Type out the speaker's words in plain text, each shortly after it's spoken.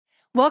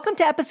Welcome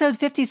to episode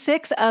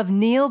 56 of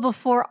Kneel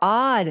Before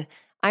Odd.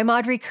 I'm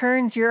Audrey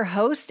Kearns, your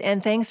host,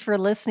 and thanks for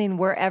listening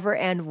wherever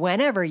and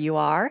whenever you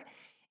are.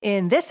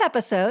 In this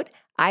episode,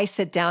 I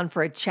sit down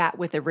for a chat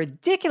with a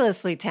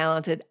ridiculously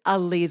talented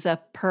Aliza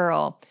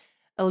Pearl.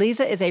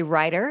 Aliza is a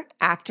writer,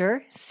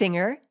 actor,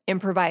 singer,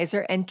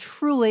 improviser, and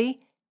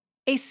truly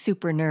a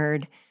super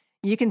nerd.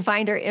 You can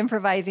find her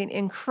improvising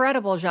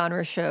incredible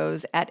genre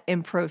shows at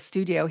Impro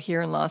Studio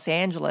here in Los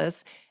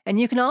Angeles, and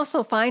you can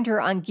also find her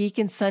on Geek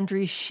and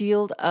Sundry's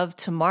Shield of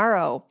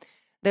Tomorrow.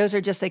 Those are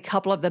just a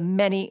couple of the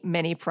many,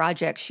 many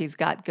projects she's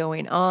got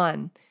going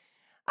on.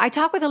 I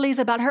talk with Aliza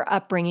about her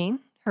upbringing,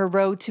 her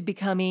road to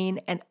becoming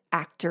an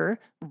actor,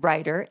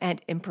 writer,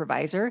 and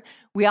improviser.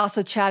 We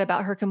also chat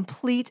about her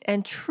complete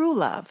and true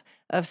love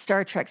of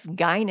Star Trek's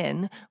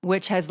Guinan,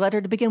 which has led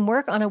her to begin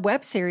work on a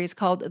web series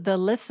called The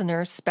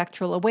Listener: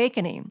 Spectral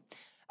Awakening.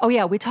 Oh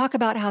yeah, we talk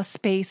about how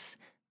space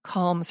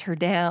calms her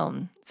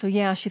down. So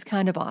yeah, she's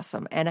kind of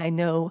awesome, and I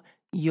know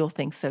you'll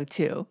think so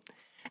too.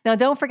 Now,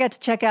 don't forget to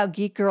check out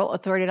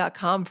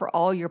GeekGirlAuthority.com for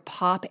all your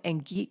pop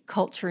and geek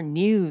culture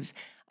news.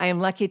 I am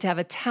lucky to have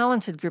a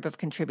talented group of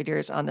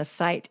contributors on the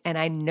site, and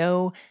I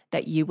know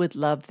that you would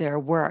love their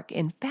work.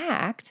 In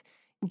fact,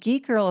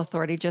 Geek Girl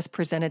Authority just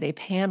presented a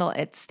panel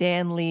at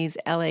Stan Lee's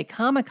LA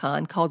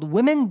Comic-Con called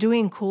Women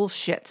Doing Cool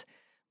Shit,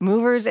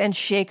 Movers and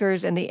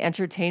Shakers in the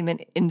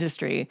Entertainment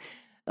Industry.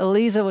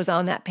 Aliza was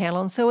on that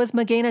panel, and so was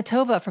Magena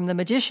Tova from The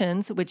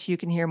Magicians, which you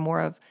can hear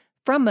more of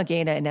from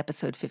Magena in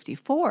episode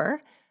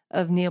 54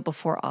 of Kneel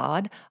Before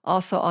Odd.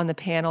 Also on the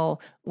panel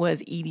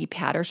was Edie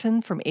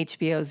Patterson from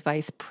HBO's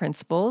Vice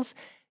Principals,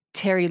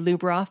 Terry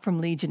Lubroff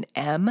from Legion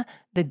M,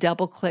 the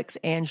Double Click's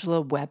Angela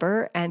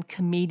Weber, and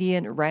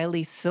comedian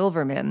Riley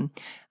Silverman.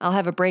 I'll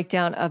have a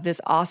breakdown of this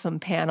awesome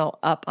panel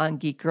up on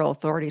Geek Girl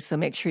Authority, so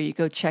make sure you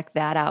go check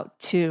that out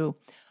too.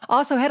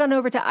 Also, head on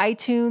over to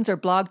iTunes or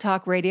Blog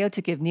Talk Radio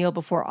to give Kneel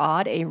Before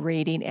Odd a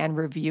rating and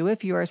review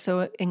if you are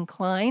so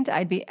inclined.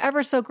 I'd be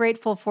ever so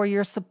grateful for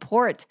your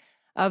support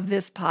of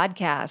this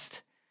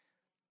podcast.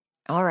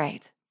 All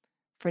right.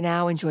 For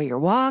now, enjoy your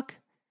walk,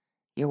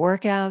 your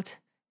workout,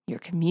 your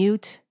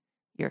commute,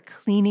 your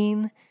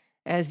cleaning,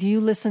 as you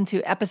listen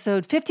to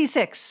episode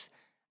 56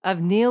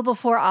 of Kneel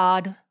Before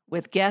Odd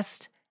with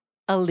guest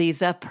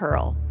Aliza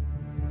Pearl.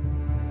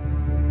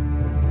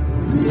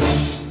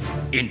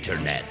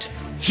 Internet,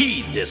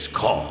 heed this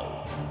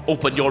call.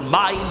 Open your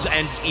minds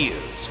and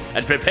ears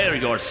and prepare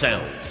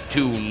yourselves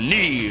to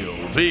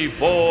kneel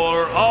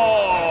before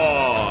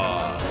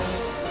Odd.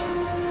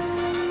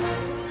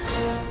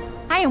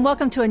 Hi, and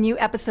welcome to a new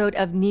episode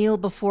of Kneel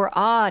Before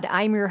Odd.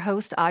 I'm your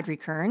host, Audrey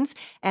Kearns,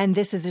 and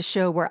this is a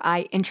show where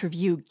I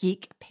interview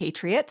geek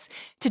patriots.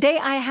 Today,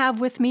 I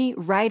have with me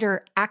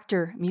writer,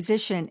 actor,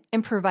 musician,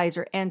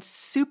 improviser, and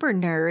super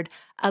nerd,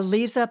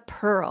 Aliza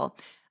Pearl.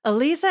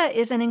 Aliza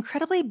is an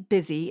incredibly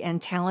busy and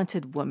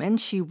talented woman.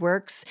 She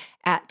works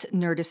at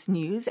Nerdist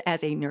News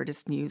as a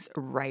Nerdist News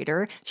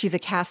writer. She's a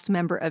cast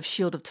member of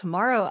Shield of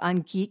Tomorrow on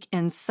Geek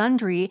and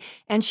Sundry,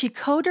 and she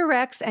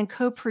co-directs and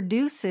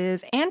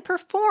co-produces and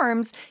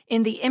performs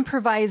in the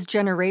improvised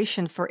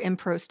generation for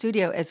Impro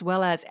Studio, as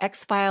well as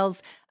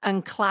X-Files,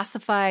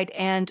 Unclassified,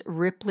 and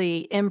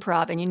Ripley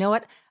Improv. And you know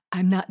what?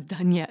 I'm not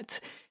done yet.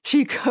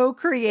 She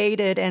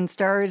co-created and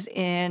stars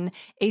in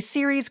a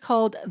series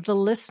called The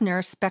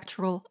Listener: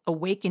 Spectral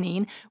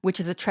Awakening,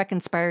 which is a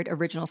Trek-inspired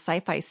original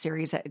sci-fi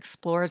series that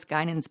explores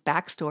Guinan's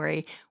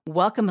backstory.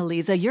 Welcome,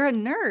 Aliza. You're a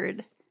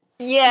nerd.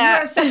 Yeah.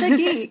 You are such a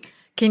geek.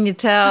 Can you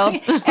tell?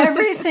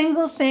 Every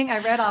single thing I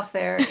read off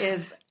there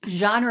is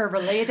genre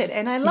related,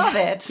 and I love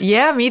it.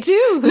 Yeah, me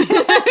too.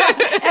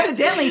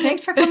 Evidently.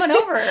 Thanks for coming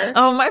over.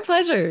 Oh, my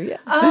pleasure.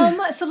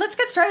 Yeah. So let's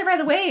get started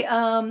right away.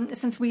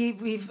 Since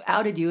we've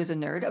outed you as a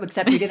nerd,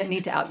 except we didn't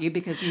need to out you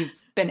because you've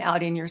been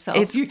outing yourself.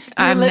 You're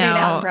living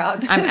out and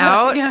proud. I'm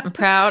out. Yeah. I'm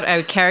proud. I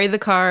would carry the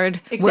card,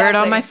 wear it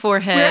on my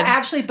forehead. We're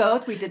actually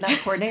both. We did not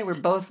coordinate. We're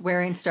both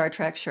wearing Star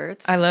Trek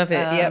shirts. I love it.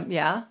 Yep.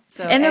 Yeah.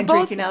 So and they're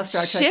both drinking out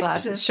Star Trek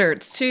glasses.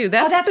 Shirts too.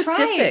 That's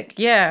specific. Right.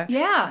 Yeah.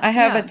 Yeah. I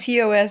have a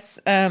TOS.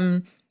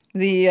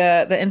 The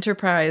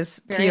Enterprise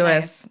Very TOS.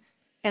 Nice.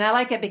 And I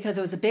like it because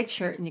it was a big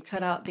shirt and you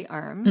cut out the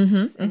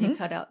arms and you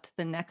cut out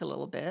the neck a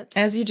little bit.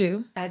 As you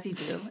do.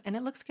 And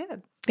it looks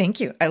good. Thank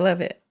you. I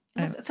love it.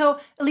 So,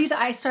 Aliza,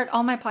 I start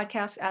all my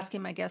podcasts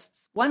asking my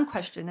guests one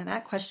question, and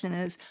that question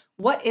is,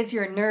 what is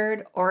your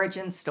nerd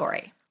origin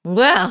story?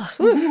 Well,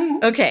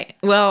 okay.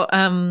 Well,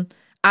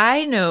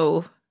 I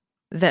know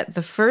that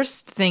the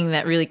first thing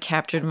that really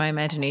captured my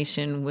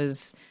imagination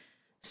was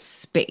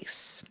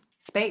space.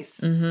 Space.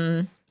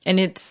 Mm-hmm. And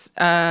it's,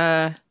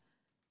 I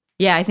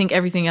think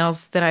everything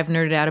else that I've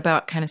nerded out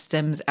about kind of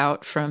stems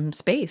out from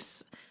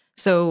space.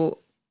 So,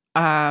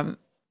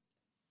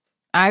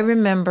 I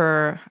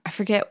remember, I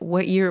forget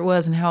what year it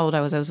was and how old I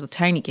was. I was a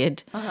tiny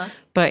kid,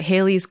 but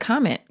Halley's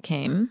Comet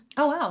came.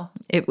 Oh, wow.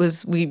 It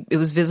was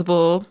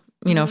visible,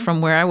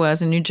 from where I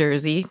was in New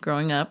Jersey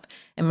growing up.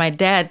 And my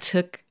dad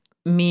took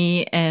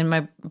me and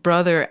my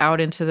brother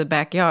out into the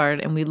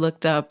backyard, and we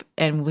looked up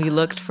and we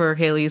looked for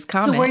Halley's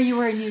Comet. So where you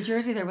were in New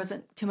Jersey, there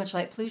wasn't too much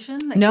light pollution?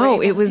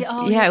 No, it was,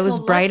 it was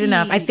bright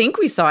enough. I think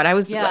we saw it. I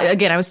was,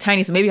 again, I was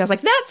tiny, so maybe I was like,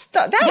 that's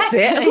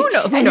it. Who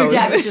knows? And your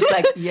dad was just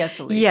like, yes,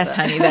 Elisa. Yes,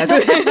 honey, that's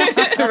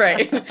it.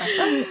 Right.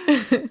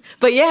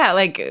 But yeah,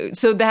 like,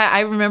 so that, I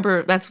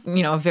remember that's,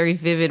 a very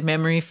vivid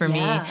memory for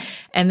me.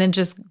 And then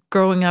just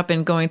growing up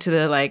and going to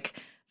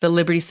the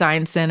Liberty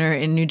Science Center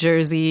in New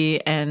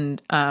Jersey, and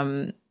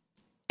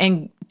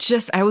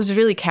just, I was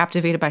really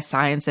captivated by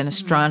science and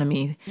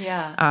astronomy.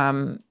 Yeah.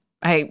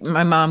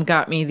 My mom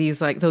got me these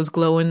those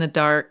glow in the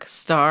dark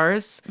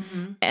stars,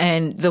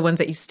 and the ones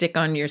that you stick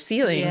on your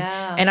ceiling.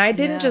 Yeah. And I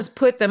didn't just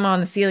put them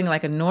on the ceiling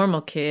like a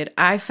normal kid.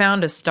 I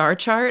found a star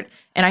chart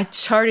and I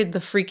charted the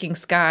freaking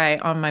sky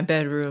on my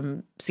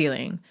bedroom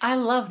ceiling. I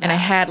love that. And I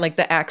had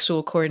the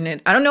actual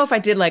coordinate. I don't know if I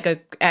did a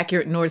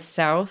accurate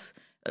north-south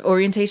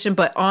orientation,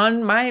 but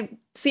on my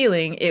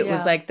ceiling it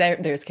was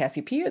there's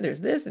Cassiopeia,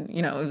 there's this, and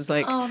it was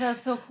oh,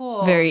 that's so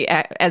cool, very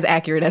as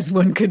accurate as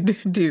one could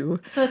do.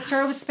 So it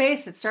started with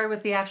space, it started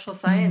with the actual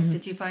science.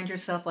 Did you find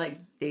yourself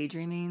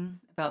daydreaming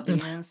about being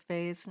in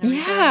space and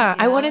everything? Yeah,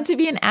 I wanted to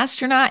be an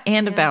astronaut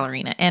and a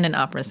ballerina and an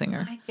opera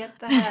singer. I get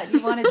that.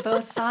 You wanted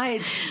both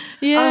sides.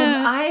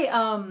 It's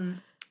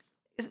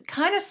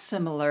kind of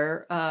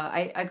similar.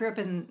 I grew up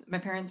my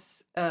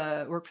parents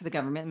worked for the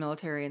government,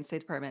 military, and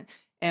State Department.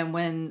 And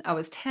when I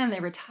was 10, they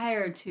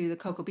retired to the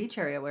Cocoa Beach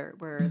area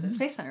where the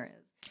Space Center is.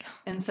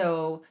 And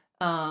so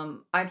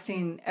I've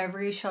seen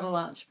every shuttle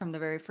launch from the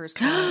very first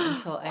time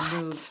until I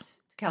moved to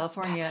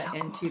California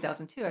in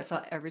 2002. I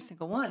saw every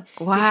single one.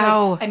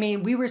 Wow.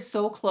 Because, we were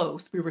so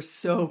close.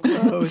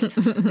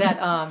 That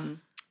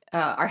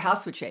our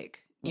house would shake.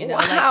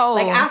 Wow.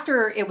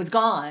 After it was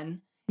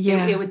gone,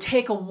 it would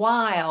take a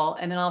while,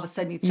 and then all of a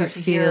sudden you'd start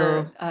to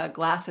hear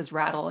glasses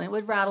rattle. And it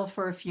would rattle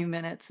for a few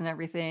minutes and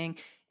everything.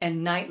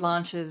 And night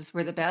launches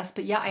were the best.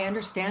 But I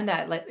understand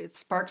that. It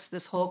sparks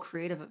this whole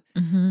creative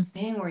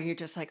thing where you're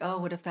just oh,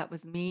 what if that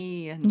was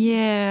me? And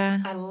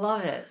I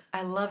love it.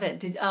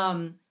 Did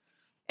and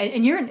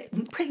you're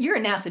a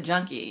NASA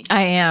junkie.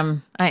 I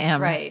am.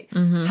 Right.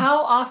 Mm-hmm.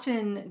 How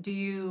often do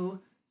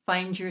you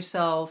find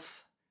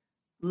yourself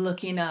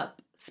looking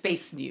up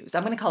space news?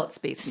 I'm going to call it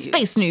space news.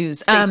 Space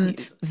news.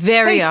 News.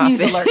 Very space often.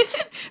 News alert.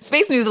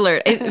 Space news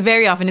alert.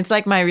 Very often. It's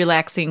my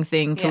relaxing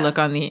thing to look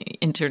on the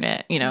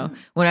internet. When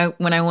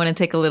I want to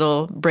take a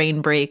little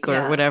brain break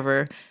or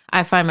whatever,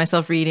 I find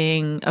myself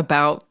reading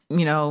about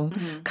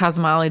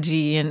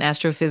cosmology and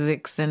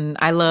astrophysics, and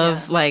I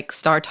love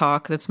Star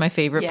Talk. That's my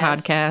favorite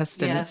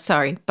podcast. And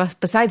sorry,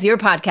 besides your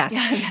podcast,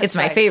 it's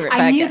my favorite podcast.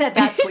 I knew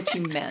that's what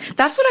you meant.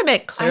 That's what I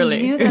meant, clearly.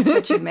 I knew that's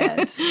what you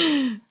meant.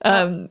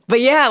 But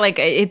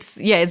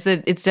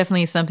it's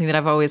definitely something that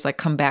I've always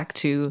come back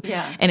to.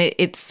 Yeah. And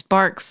it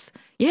sparks.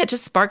 Yeah, it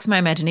just sparks my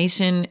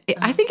imagination.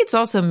 I think it's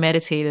also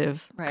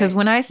meditative, because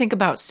when I think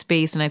about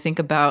space and I think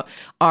about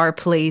our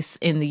place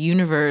in the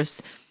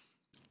universe,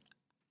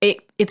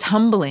 it's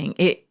humbling.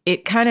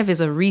 It kind of is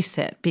a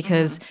reset,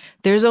 because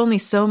there's only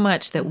so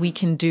much that we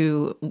can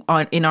do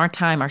in our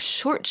time, our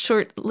short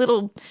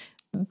little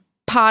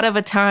pot of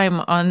a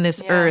time on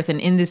this earth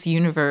and in this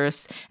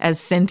universe as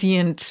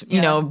sentient,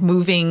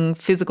 moving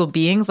physical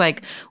beings.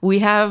 We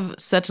have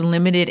such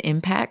limited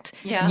impact,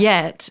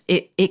 yet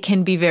it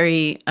can be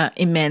very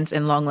immense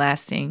and long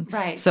lasting.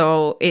 Right.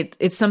 So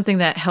it's something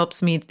that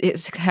helps me.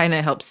 It kind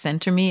of helps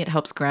center me. It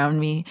helps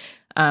ground me.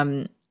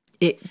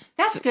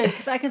 That's good,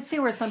 because I can see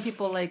where some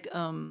people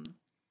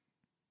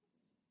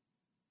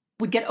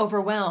would get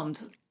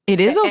overwhelmed. It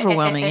is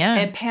overwhelming,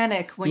 and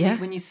panic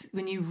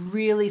when you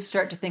really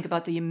start to think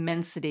about the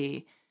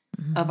immensity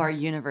of our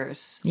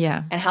universe,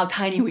 and how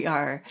tiny we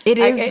are. It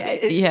is,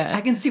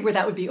 I can see where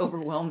that would be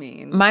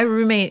overwhelming. My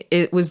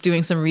roommate was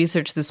doing some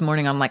research this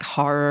morning on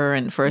horror,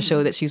 and for a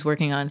show that she's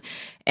working on,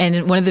 and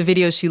in one of the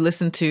videos she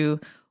listened to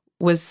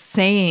was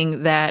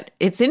saying that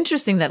it's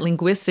interesting that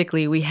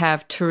linguistically we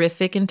have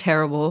terrific and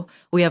terrible,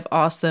 we have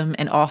awesome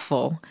and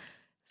awful.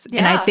 Yeah.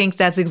 And I think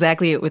that's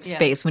exactly it with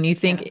space. When you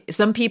think,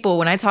 some people,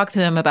 when I talk to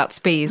them about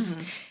space,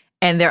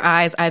 and their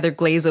eyes either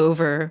glaze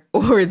over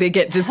or they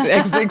get just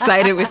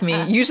excited with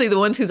me. Usually the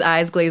ones whose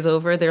eyes glaze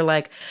over, they're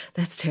like,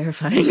 that's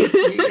terrifying.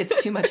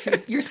 It's too much.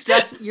 You're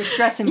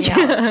stressing me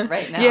out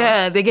right now.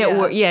 Yeah, they get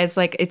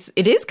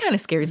it is kind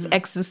of scary. It's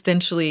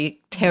existentially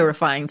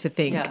terrifying to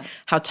think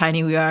how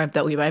tiny we are,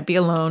 that we might be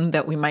alone,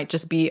 that we might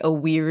just be a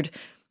weird,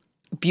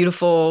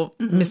 beautiful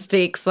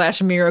mistake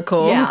 /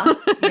 miracle.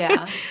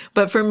 Yeah.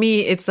 But for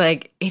me, it's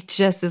it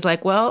just is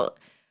well,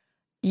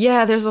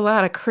 yeah, there's a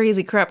lot of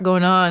crazy crap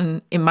going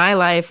on in my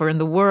life or in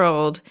the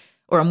world,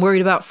 or I'm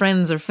worried about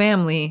friends or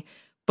family.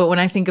 But when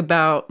I think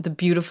about the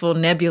beautiful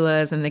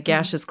nebulas and the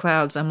gaseous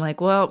clouds, I'm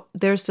well,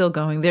 they're still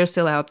going. They're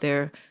still out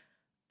there.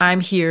 I'm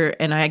here,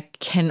 and I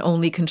can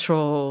only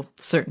control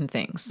certain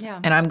things. Yeah.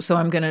 And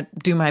I'm going to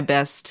do my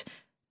best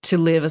to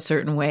live a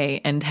certain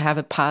way and have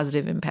a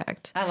positive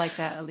impact. I like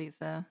that,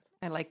 Elisa.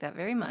 I like that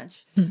very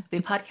much.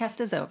 The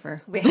podcast is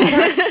over. We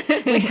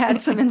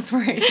had some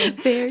inspiration.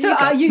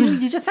 So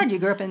you just said you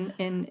grew up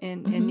in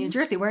New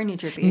Jersey. Where in New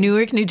Jersey?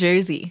 Newark, New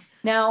Jersey.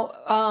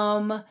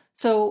 Now,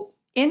 so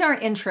in our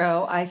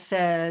intro, I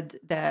said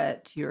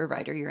that you're a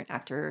writer, you're an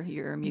actor,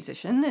 you're a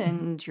musician,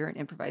 and you're an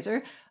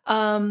improviser.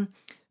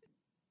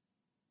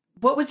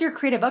 What was your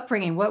creative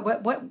upbringing?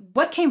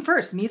 What came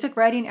first? Music,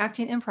 writing,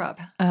 acting, improv?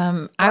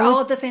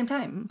 All at the same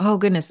time? Oh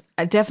goodness,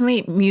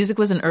 definitely music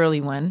was an early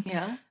one.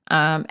 Yeah.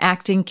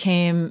 Acting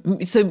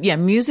came. So yeah,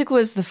 music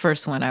was the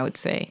first one, I would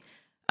say.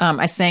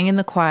 I sang in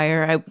the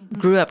choir. I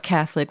grew up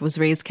Catholic, was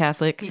raised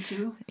Catholic. Me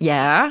too.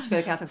 Yeah. Did you go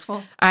to Catholic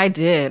school? I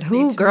did.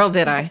 Who girl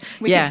did I?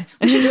 We should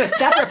do a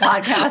separate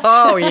podcast.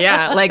 Oh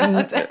yeah. Like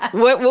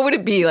what would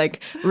it be?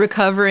 Like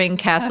recovering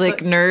Catholic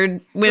nerd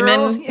women?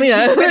 Girls,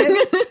 yeah.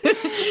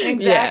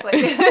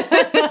 Exactly.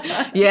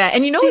 Yeah.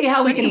 And you know, see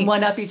how funny? We can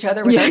one up each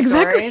other with our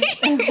stories.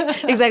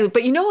 Exactly.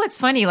 But you know what's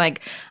funny?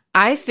 Like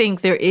I think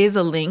there is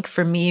a link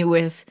for me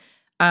with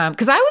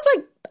because I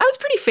was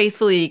pretty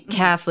faithfully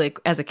Catholic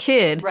as a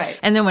kid. Right.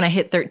 And then when I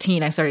hit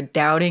 13, I started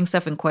doubting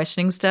stuff and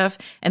questioning stuff.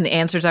 And the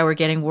answers I were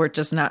getting were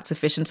just not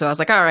sufficient. So I was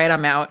like, all right,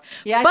 I'm out.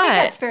 Yeah, I think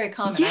that's very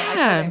common. Yeah. I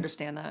totally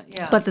understand that.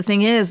 Yeah. But the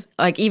thing is,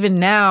 like, even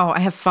now, I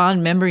have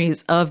fond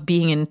memories of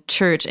being in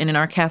church and in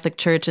our Catholic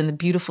church and the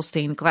beautiful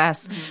stained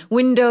glass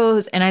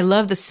windows. And I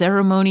love the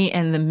ceremony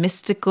and the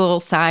mystical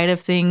side of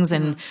things.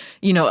 And,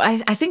 you know,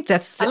 I think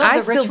that's... I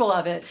love the ritual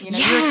of it. You know,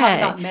 you were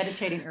talking about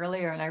meditating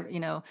earlier. And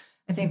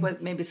I think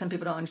what maybe some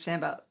people don't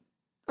understand about,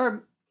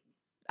 or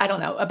I don't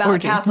know,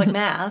 about Catholic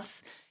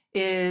Mass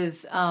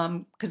is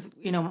because,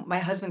 you know, my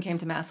husband came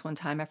to Mass one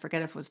time. I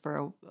forget if it was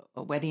for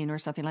a wedding or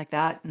something like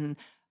that. And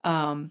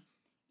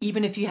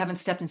even if you haven't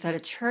stepped inside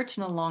a church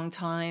in a long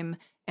time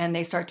and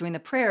they start doing the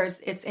prayers,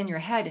 it's in your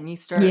head and you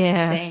start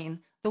saying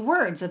the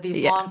words of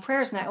these long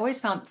prayers. And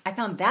I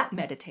found that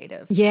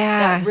meditative.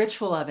 Yeah. That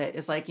ritual of it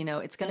is like, you know,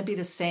 it's going to be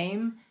the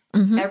same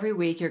every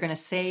week. You're going to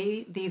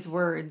say these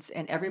words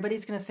and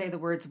everybody's going to say the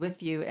words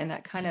with you. And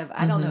that kind of,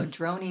 I don't know,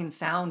 droning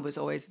sound was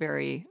always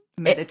very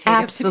meditative.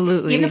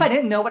 Absolutely. Even if I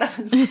didn't know what I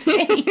was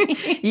saying.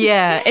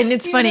 Yeah. And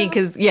it's funny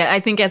because, I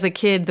think as a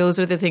kid, those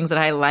are the things that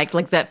I liked,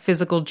 like that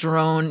physical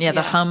drone.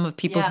 The hum of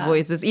people's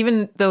voices,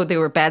 even though they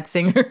were bad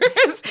singers.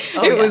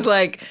 It was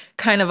like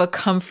kind of a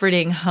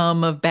comforting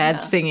hum of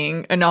bad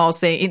singing and all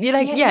saying,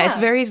 it's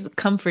very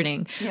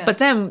comforting. Yeah. But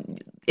then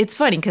it's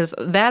funny because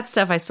that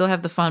stuff I still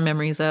have the fond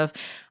memories of.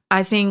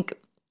 I think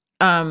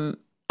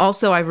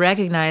also I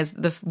recognize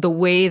the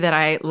way that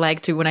I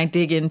like to, when I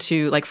dig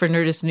into, like for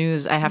Nerdist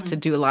News, I have to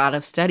do a lot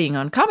of studying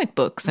on comic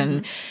books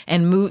and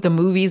the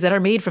movies that are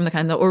made from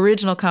the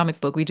original comic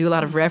book. We do a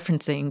lot of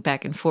referencing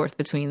back and forth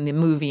between the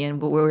movie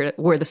and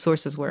where the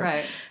sources were.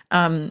 Right.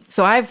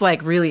 So I've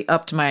like really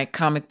upped my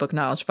comic book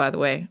knowledge, by the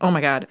way. Oh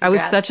my God. I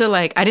was such a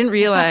I didn't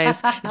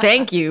realize,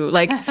 thank you.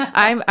 Like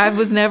I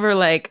was never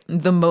like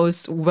the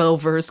most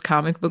well-versed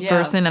comic book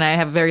person, and I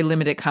have very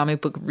limited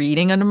comic book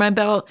reading under my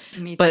belt.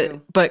 Me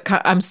too. But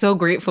I'm so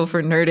grateful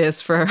for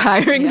Nerdist for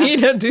hiring me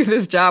to do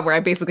this job where I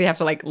basically have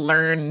to like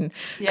learn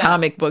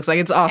comic books. Like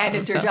it's awesome. And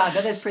it's your job.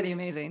 That is pretty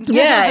amazing.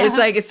 Yeah.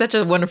 It's such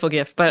a wonderful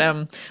gift.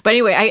 But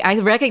anyway, I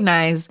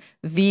recognize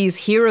these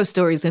hero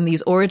stories and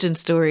these origin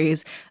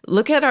stories.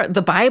 Look at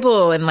the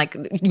Bible, and like,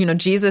 you know,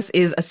 Jesus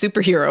is a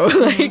superhero,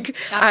 like,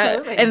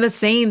 and the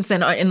saints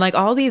and like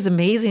all these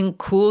amazing,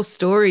 cool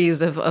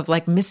stories of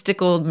like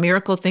mystical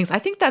miracle things. I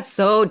think that's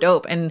so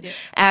dope. And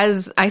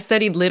as I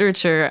studied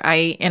literature,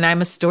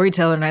 I'm a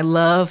storyteller and I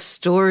love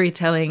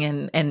storytelling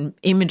and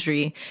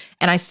imagery.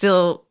 And I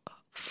still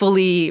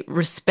fully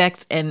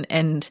respect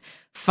and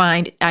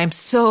find I'm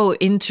so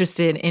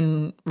interested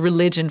in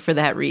religion for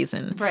that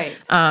reason. Right.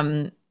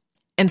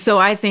 And so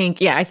I think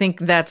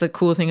that's a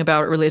cool thing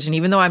about religion.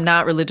 Even though I'm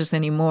not religious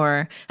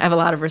anymore, I have a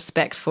lot of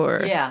respect for,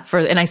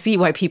 and I see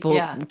why people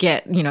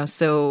get, you know,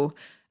 so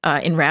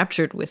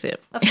enraptured with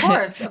it. Of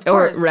course.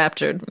 Or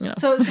raptured. You know.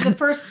 So the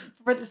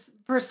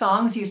first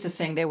songs you used to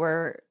sing, they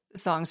were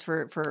songs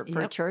for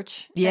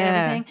church and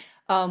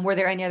everything. Were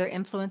there any other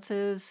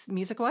influences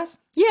music-wise?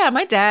 Yeah,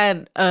 my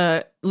dad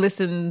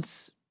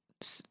listens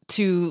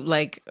to,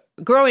 like,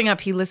 growing up,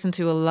 he listened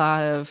to a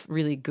lot of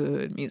really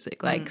good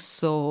music, like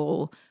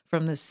soul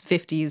from the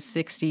 50s,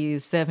 60s,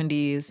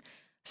 70s.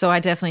 So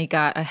I definitely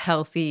got a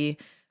healthy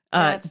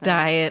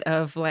diet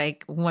of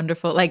like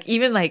wonderful, like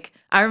even like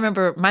I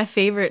remember my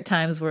favorite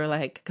times were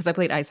like, because I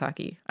played ice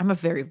hockey. I'm a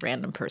very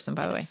random person,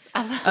 by the way.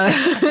 I love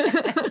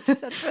that.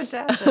 That's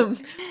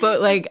fantastic. But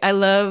like I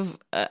love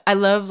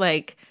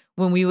like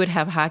when we would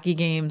have hockey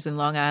games in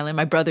Long Island.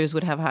 My brothers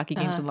would have hockey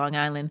games in Long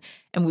Island,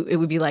 and it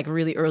would be like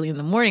really early in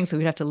the morning, so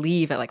we'd have to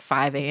leave at like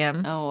 5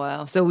 a.m. Oh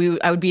wow! So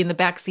I would be in the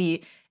back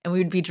seat, and we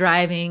would be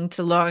driving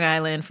to Long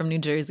Island from New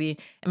Jersey,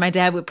 and my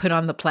dad would put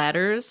on the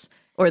Platters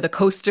or the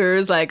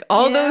Coasters, like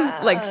all those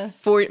like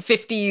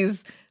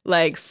 50s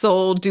like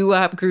soul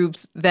doo-wop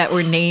groups that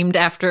were named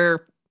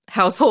after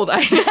household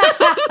items.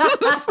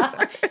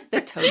 The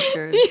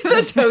toasters.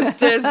 The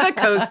toasters, the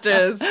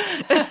coasters,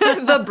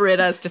 the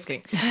Britas. Just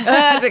kidding.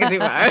 Take it too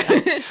far.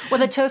 Well,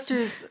 the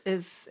toasters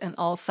is an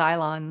all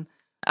Cylon.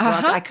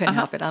 I couldn't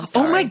help it. I'm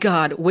sorry. Oh my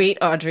God. Wait,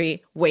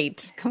 Audrey.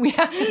 Wait. We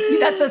have to.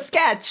 That's a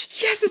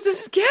sketch. Yes, it's a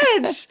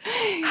sketch.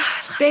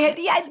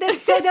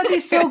 That'd be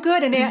so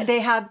good. And they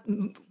have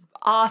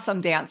awesome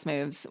dance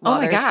moves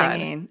while they're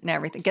singing and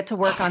everything. Get to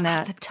work on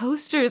that. The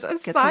toasters, a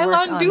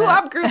Cylon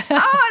doo-wop group.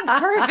 Oh, it's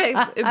perfect.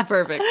 It's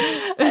perfect.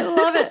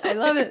 I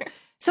love it.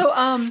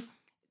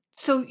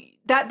 So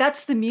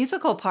that's the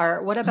musical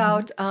part. What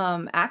about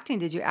acting?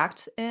 Did you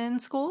act in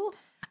school?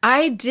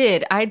 I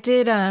did.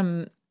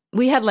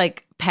 We had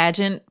like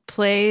pageant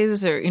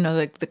plays, or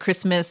like the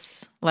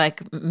Christmas,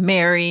 like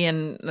Mary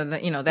and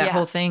that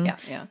whole thing.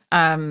 Yeah.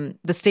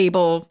 The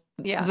stable.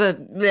 Yeah. The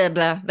blah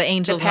blah. The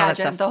angels, the pageant,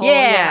 and all that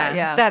stuff.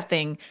 The whole, that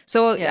thing.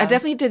 So I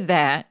definitely did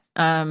that.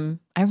 I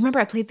remember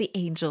I played the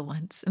angel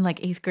once in like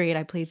 8th grade.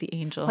 I played the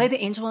angel. Played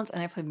the angel once,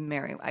 and I played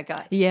Mary.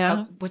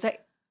 Was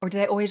that, or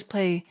did I always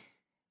play?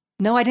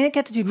 No, I didn't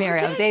get to do Mary.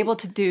 I was able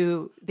to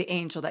do the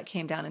angel that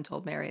came down and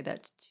told Mary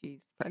that she's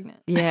pregnant.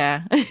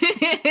 Yeah.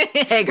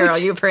 Hey, girl,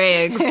 you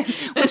prigs.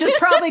 Which is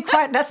probably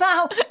quite. That's not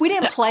how we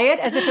didn't play it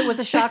as if it was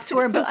a shock to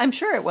her, but I'm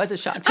sure it was a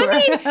shock to her. I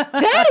mean,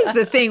 that is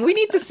the thing. We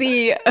need to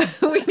see a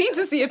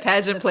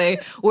pageant play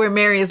where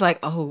Mary is like,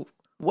 oh.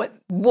 What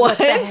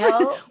the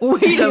hell?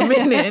 Wait a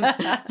minute.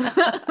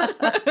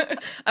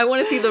 I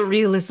want to see the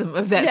realism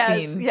of that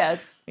scene.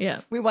 Yes. Yeah.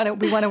 We want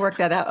to work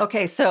that out.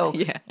 Okay, so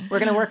we're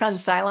going to work on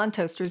Cylon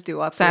toasters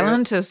doo-wop.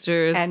 Cylon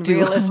toasters and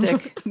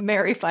realistic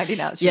Mary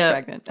finding out she's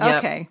pregnant.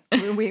 Okay.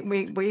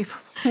 We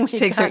she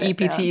takes her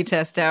EPT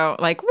test out.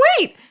 Like,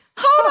 wait,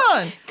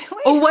 hold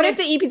on. What if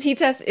the EPT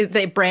test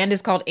the brand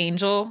is called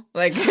Angel?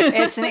 Like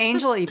it's an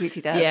Angel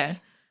EPT test. Yeah.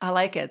 I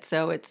like it.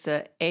 So it's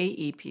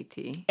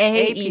AEPT.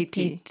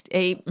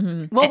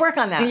 AEPT. We'll work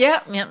on that.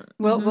 Yeah.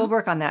 We'll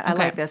work on that. I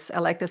like this. I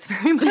like this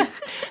very much.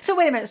 So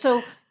wait a minute.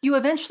 So you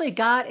eventually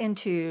got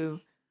into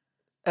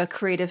a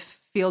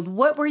creative field.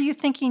 What were you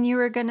thinking you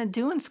were going to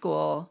do in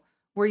school?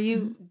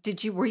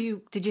 Did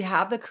you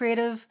have the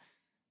creative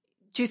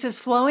juices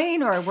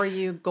flowing, or were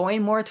you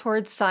going more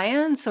towards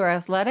science or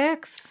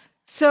athletics?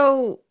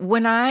 So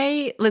when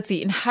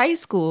in high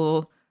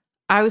school,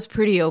 I was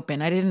pretty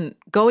open.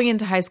 Going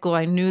into high school,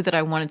 I knew that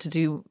I wanted to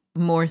do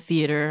more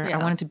theater. I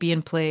wanted to be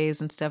in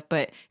plays and stuff.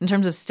 But in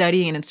terms of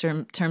studying and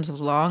in terms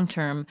of long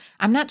term,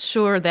 I'm not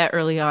sure that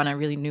early on I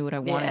really knew what I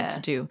wanted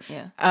to do.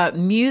 Yeah.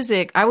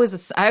 Music, I was a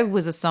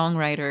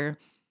songwriter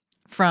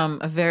from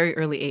a very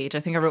early age. I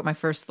think I wrote my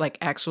first like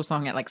actual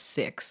song at like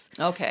 6.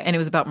 Okay. And it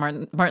was about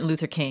Martin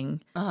Luther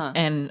King.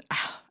 And I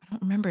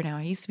don't remember now.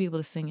 I used to be able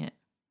to sing it.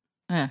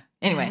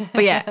 Anyway,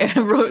 but yeah, I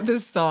wrote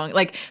this song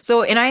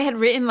and I had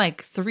written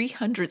like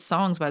 300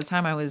 songs by the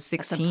time I was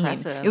 16.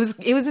 That's impressive.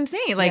 It was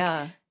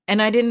insane.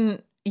 And I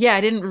didn't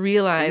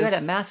realize. So you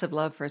had a massive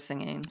love for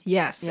singing.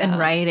 Yes. And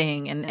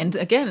writing. And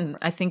again,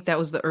 I think that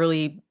was the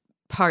early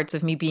parts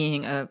of me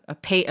being a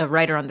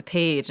writer on the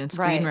page and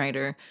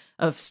screenwriter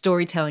of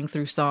storytelling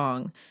through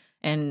song.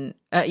 And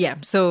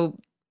so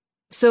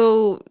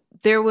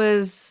there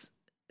was,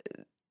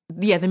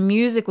 the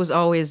music was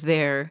always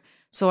there.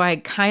 So I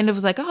kind of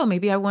was like, oh,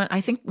 maybe I want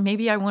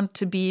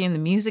to be in the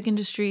music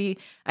industry.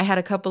 I had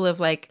a couple of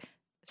like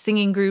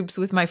singing groups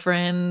with my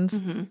friends.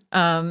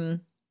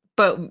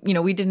 But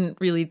we didn't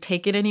really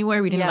take it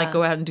anywhere. We didn't like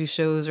go out and do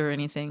shows or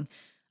anything.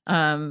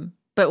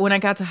 But when I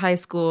got to high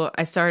school,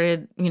 I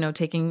started,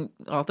 taking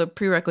all the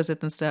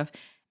prerequisites and stuff.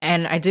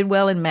 And I did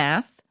well in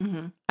math.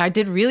 I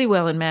did really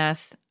well in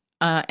math.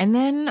 And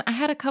then I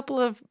had a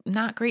couple of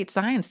not great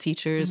science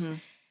teachers.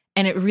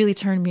 And it really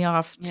turned me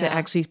off to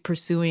actually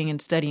pursuing and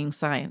studying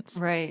science.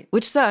 Right.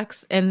 Which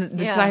sucks. And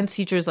the science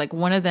teachers, like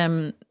one of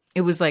them,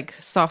 it was like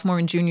sophomore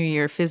and junior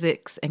year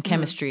physics and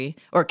chemistry,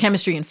 or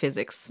chemistry and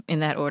physics in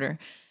that order.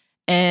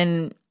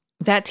 And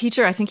that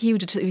teacher, I think he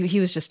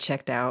was just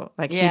checked out.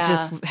 Like he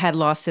just had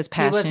lost his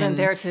passion. He wasn't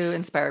there to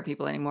inspire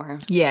people anymore.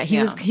 Yeah, he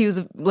was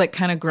like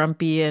kind of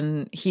grumpy,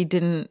 and he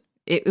didn't.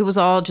 It was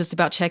all just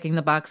about checking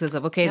the boxes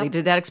of they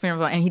did that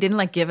experiment, and he didn't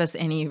like give us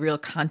any real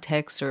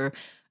context or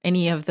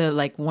any of the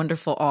like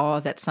wonderful awe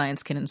that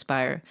science can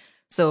inspire.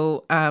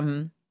 So,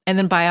 and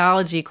then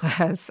biology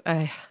class,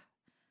 there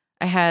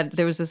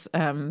was this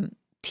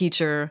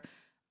teacher,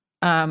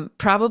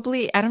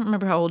 probably, I don't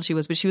remember how old she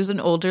was, but she was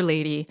an older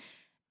lady,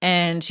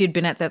 and she had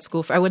been at that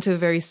school I went to a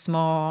very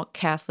small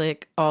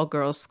Catholic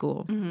all-girls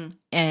school,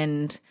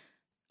 and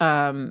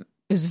it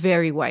was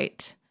very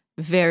white,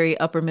 very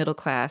upper middle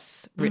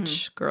class,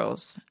 rich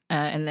girls.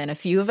 And then a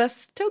few of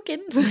us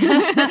tokens.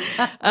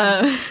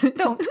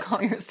 Don't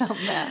call yourself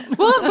that.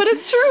 Well, but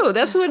it's true.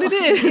 That's what it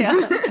is.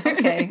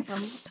 Okay.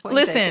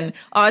 Listen,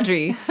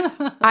 Audrey,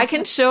 I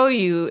can show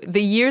you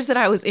the years that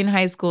I was in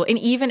high school, and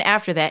even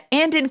after that,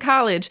 and in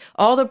college,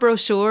 all the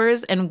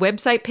brochures and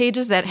website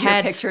pages that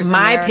had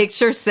my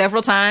picture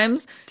several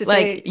times. To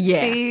say,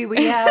 see,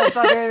 we have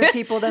other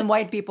people than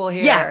white people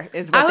here,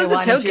 is what they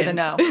wanted you to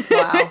know.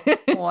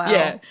 Wow.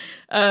 Yeah.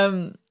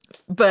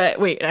 But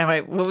wait,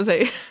 what was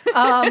I?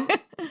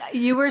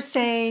 You were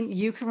saying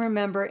you can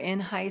remember in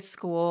high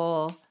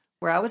school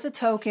where I was a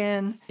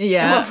token.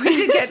 Yeah. We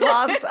did get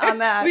lost on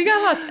that. We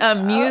got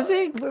lost.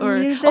 Music?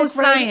 Music,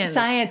 science.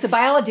 Science, a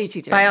biology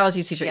teacher.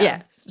 Biology teacher,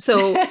 yeah.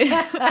 So,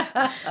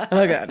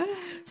 oh God.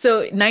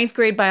 So 9th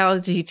grade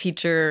biology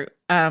teacher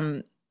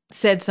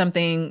said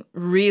something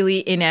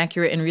really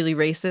inaccurate and really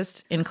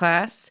racist in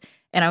class.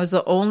 And I was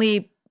the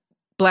only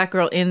Black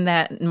girl in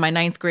my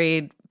 9th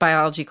grade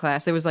biology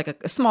class. There was like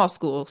a small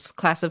school,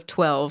 class of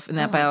 12 in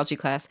that biology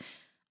class.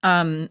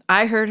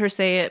 I heard her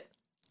say it.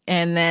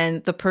 And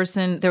then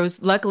there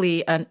was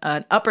luckily an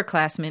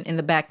upperclassman in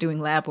the back doing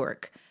lab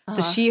work.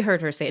 So she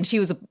heard her say it. And she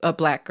was a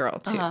Black girl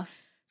too.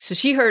 So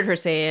she heard her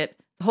say it.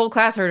 The whole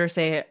class heard her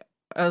say it.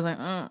 I was like,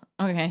 oh,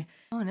 okay.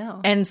 Oh,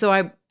 no. And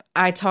so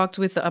I talked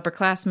with the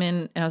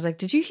upperclassman and I was like,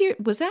 did you hear,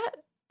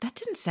 that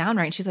didn't sound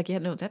right. And she's like, yeah,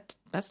 no,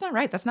 that's not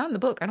right. That's not in the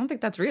book. I don't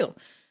think that's real.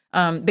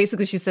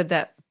 Basically, she said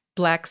that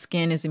Black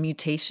skin is a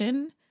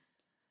mutation,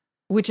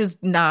 which is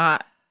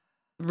not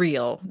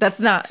real.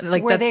 That's not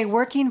like. Were they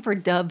working for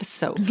Dove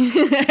soap?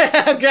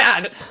 Oh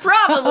God,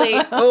 probably.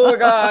 Oh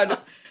God,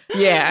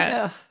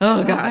 yeah.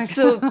 Oh God.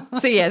 So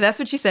yeah, that's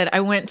what she said. I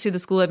went to the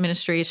school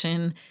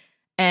administration,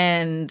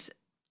 and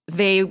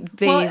they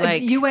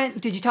you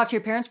went. Did you talk to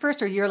your parents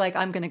first, or you're like,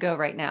 I'm going to go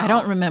right now? I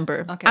don't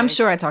remember. Okay. I'm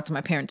sure I talked to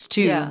my parents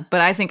too,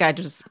 but I think I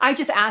just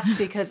asked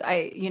because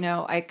I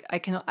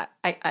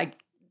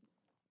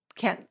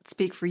can't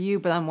speak for you,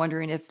 but I'm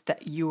wondering if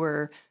that you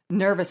were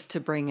nervous to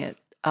bring it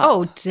up.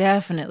 Oh,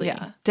 definitely.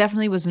 Yeah.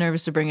 Definitely was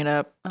nervous to bring it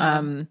up.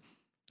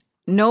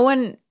 No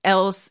one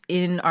else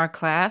in our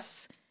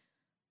class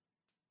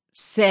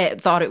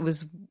thought it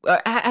was,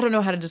 I don't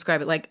know how to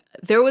describe it. Like,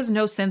 there was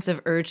no sense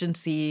of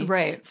urgency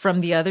from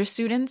the other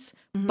students,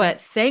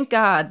 but thank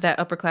God that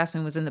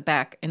upperclassman was in the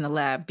back in the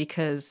lab,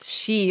 because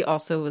she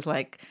also was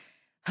like,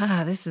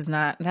 that's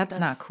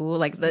not cool.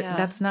 Like,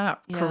 that's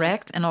not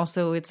correct. And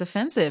also it's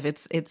offensive.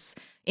 It's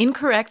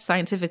incorrect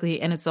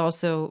scientifically, and it's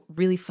also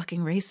really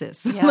fucking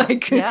racist.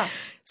 Yeah.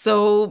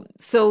 So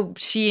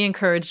she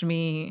encouraged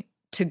me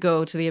to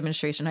go to the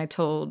administration. I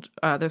told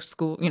the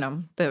school,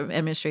 the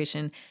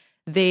administration.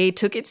 They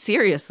took it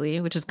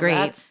seriously, which is great.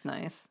 That's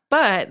nice.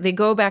 But they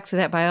go back to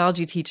that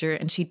biology teacher,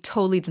 and she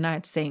totally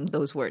denied saying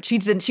those words.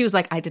 She was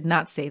like, I did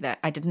not say that.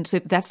 I didn't say,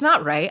 that's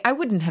not right. I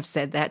wouldn't have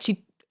said that.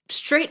 She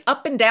straight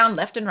up and down,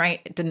 left and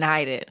right,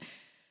 denied it.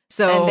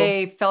 So, and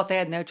they felt they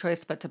had no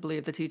choice but to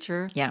believe the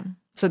teacher. Yeah.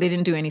 So they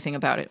didn't do anything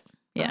about it.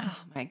 Yeah.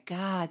 Oh my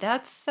God.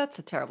 That's a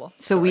terrible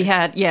So story. we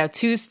had,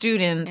 2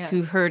 students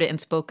who heard it and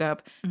spoke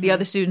up. The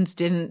other students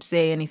didn't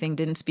say anything,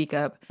 didn't speak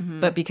up.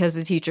 But because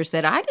the teacher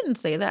said, I didn't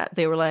say that,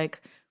 they were like,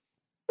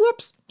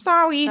 whoops,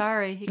 sorry.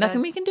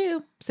 Nothing we can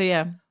do. So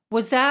yeah.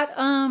 Was that,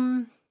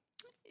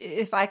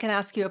 if I can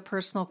ask you a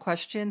personal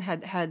question,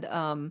 had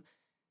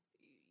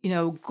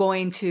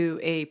going to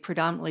a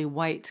predominantly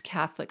white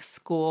Catholic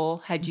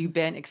school, had you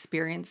been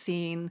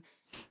experiencing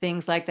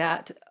things like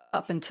that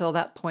up until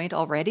that point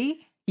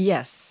already?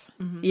 Yes.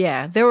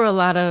 Yeah. There were a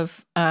lot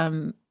of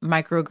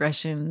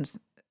microaggressions,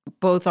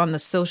 both on the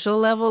social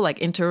level, like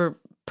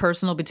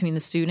interpersonal between the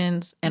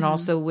students, and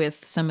also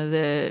with some of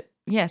the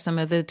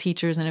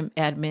teachers and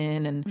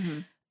admin.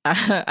 And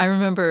I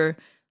remember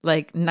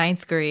like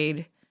 9th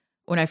grade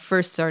when I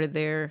first started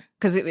there,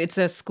 because it's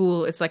a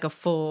school, it's like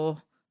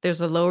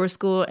there's a lower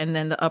school, and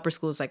then the upper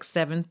school is like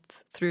 7th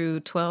through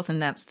 12th,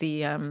 and that's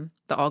the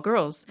all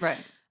girls. Right.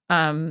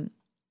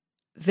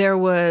 There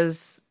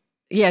was,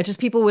 just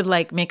people would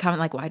like make comment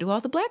like, why do all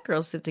the Black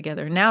girls sit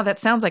together? Now that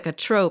sounds like a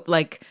trope.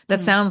 Like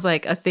that sounds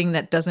like a thing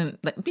that doesn't,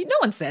 like, no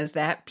one says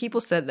that. People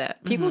said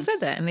that. People said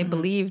that, and they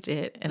believed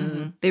it.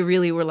 And they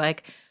really were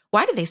like,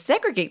 why do they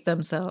segregate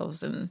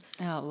themselves? And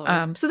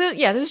Lord. So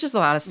there's just a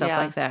lot of stuff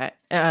like that.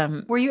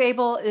 Were you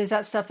able, is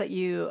that stuff that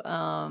you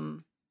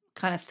kind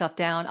of stuffed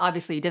down?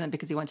 Obviously you didn't,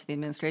 because you went to the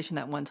administration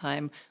that one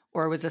time,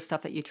 or was this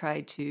stuff that you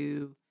tried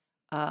to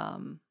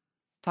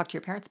talk to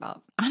your parents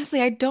about? Honestly,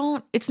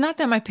 it's not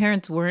that my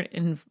parents weren't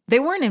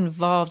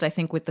involved, I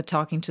think, with the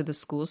talking to the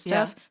school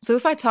stuff. Yeah. So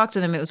if I talked to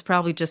them, it was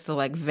probably just to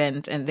like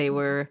vent, and they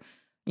were,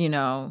 they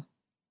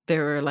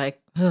were like,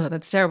 oh,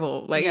 that's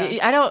terrible. Like,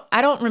 I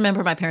don't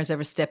remember my parents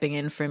ever stepping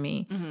in for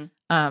me.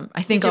 I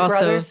think Did your also,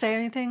 brothers say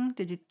anything?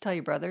 Did you tell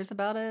your brothers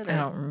about it? I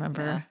don't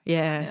remember.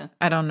 Yeah.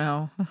 I don't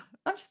know.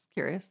 I'm just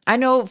curious. I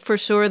know for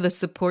sure the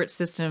support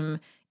system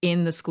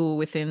in the school,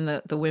 within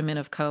the women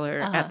of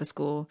color at the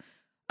school.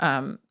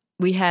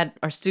 We had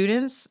our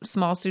students,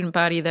 small student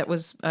body that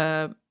was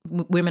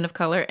women of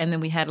color, and then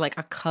we had like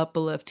a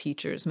couple of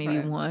teachers, maybe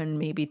one,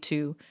 maybe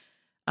 2.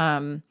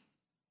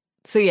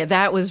 So yeah,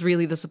 that was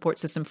really the support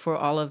system for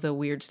all of the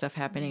weird stuff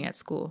happening at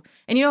school.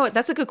 And you know what?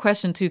 That's a good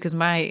question too, because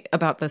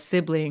about the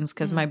siblings,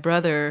 because my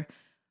brother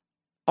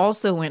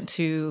also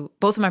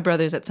both of my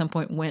brothers at some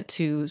point went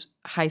to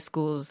high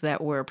schools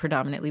that were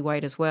predominantly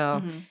white as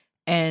well.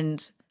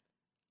 And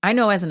I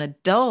know as an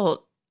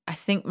adult, I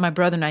think my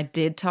brother and I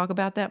did talk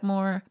about that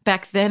more.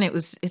 Back then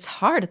it's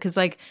hard because,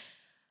 like,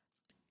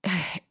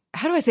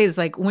 how do I say this?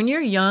 Like, when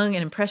you're young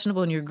and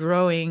impressionable and you're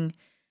growing,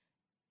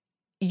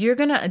 you're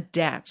going to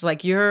adapt.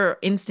 Like your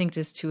instinct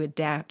is to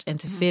adapt and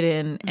to fit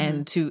in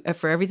and to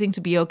for everything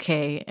to be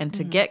okay and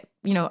to get,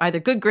 either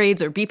good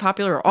grades or be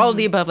popular or all of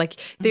the above. Like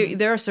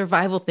there are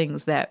survival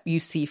things that you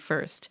see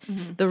first.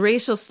 The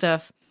racial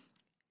stuff,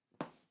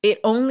 it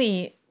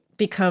only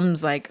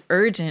becomes like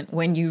urgent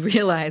when you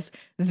realize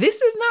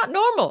this is not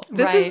normal.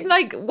 This is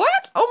like,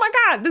 what? Oh my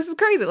God, this is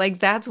crazy. Like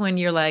that's when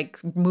you're like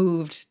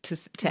moved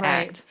to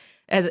act,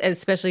 as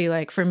especially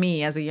like for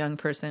me as a young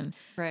person.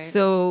 Right.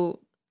 So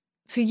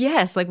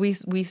yes, like we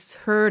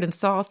heard and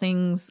saw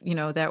things,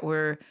 that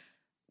were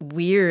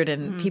weird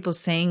and people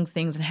saying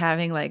things and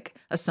having like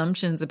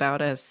assumptions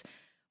about us.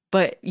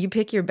 But you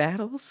pick your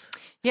battles,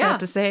 sad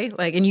to say.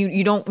 Like, and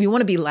you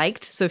want to be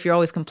liked. So if you're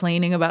always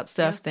complaining about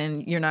stuff, then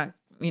you're not,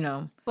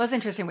 Well, it's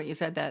interesting what you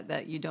said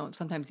that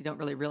sometimes you don't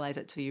really realize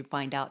it till you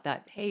find out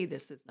that, hey,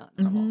 this is not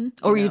normal.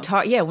 Or you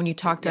talk, when you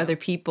talk to other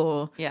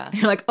people, you're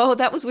like, oh,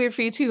 that was weird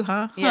for you too,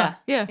 huh? Yeah.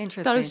 Yeah.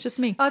 Interesting. Thought it was just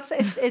me. Oh,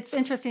 it's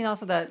interesting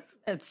also that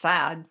it's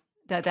sad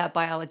that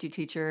biology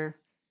teacher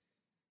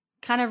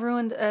kind of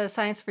ruined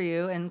science for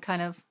you and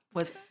kind of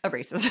was a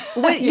racist.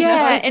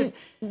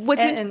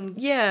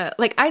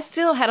 Like I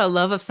still had a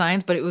love of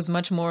science, but it was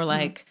much more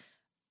like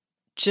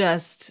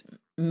just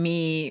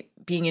me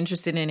being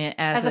interested in it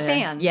as a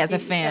fan. Yeah, as a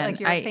fan. Like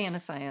you're a fan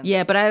of science.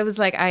 Yeah, but I was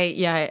like,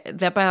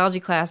 that biology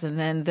class and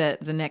then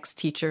the next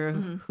teacher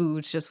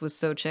who just was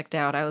so checked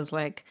out, I was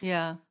like,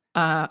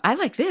 I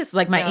like this.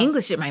 Like my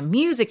English, my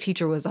music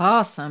teacher was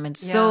awesome and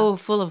so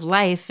full of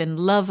life and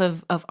love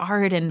of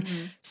art and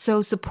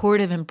so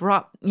supportive and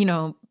brought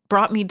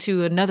me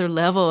to another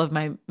level of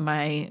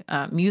my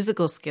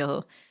musical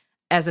skill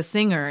as a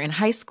singer in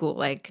high school.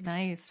 Like,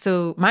 nice.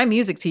 So my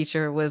music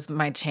teacher was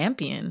my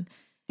champion.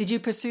 Did you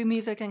pursue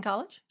music in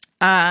college?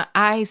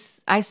 I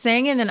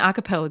sang in an a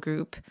cappella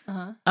group.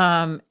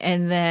 And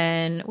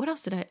then what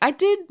else did I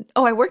did?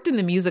 Oh, I worked in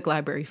the music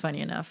library,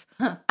 funny enough.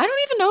 I don't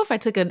even know if I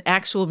took an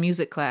actual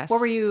music class.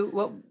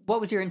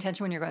 What was your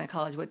intention when you were going to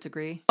college? What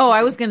degree? Oh,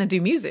 I was going to do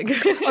music.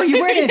 Oh,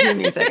 you were going to do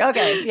music.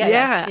 Okay.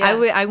 Yeah.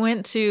 I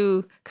went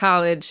to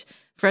college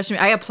freshman.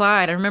 I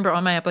applied. I remember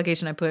on my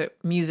application, I put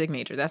music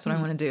major. That's what I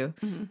want to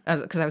do.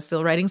 Because I was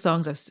still writing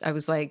songs. I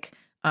was like,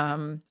 I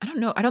don't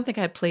know. I don't think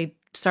I had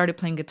started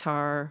playing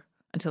guitar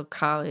until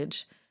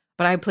college,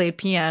 but I played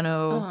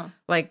piano.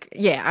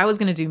 I was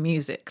going to do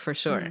music for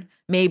sure.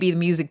 Maybe the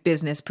music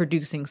business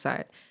producing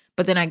side.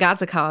 But then I got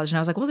to college and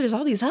I was like, well, there's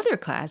all these other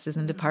classes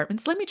and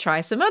departments. Let me try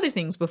some other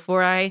things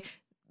before I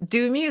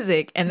do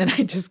music. And then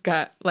I just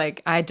got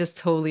I just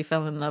totally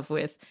fell in love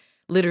with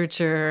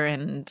literature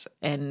and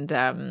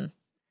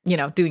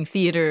doing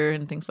theater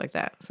and things like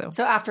that.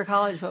 So after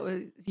college,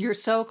 you're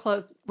so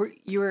close.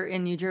 You were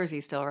in New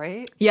Jersey still,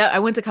 right? Yeah, I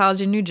went to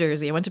college in New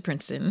Jersey. I went to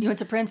Princeton. You went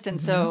to Princeton.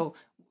 So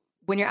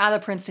when you're out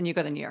of Princeton, you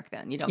go to New York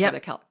then. You don't go to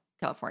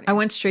California. I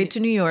went straight to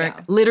New York.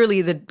 Yeah.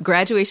 Literally the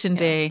graduation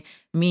day,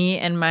 me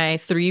and my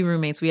 3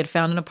 roommates, we had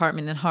found an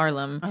apartment in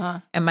Harlem.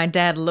 And my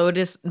dad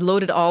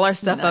loaded all our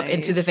stuff up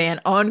into the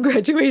van on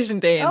graduation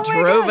day and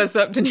drove us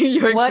up to New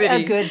York City. What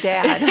a good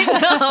dad.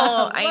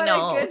 I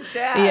know. What a good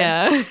dad.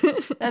 Yeah.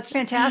 That's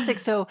fantastic.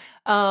 So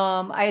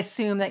I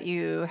assume that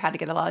you had to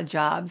get a lot of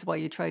jobs while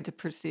you tried to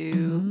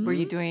pursue.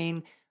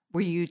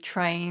 Were you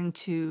trying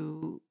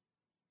to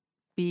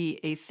be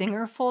a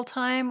singer full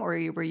time, or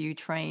were you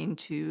trying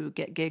to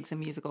get gigs in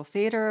musical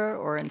theater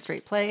or in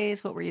straight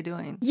plays? What were you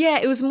doing? Yeah,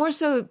 it was more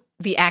so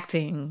the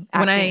acting.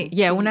 When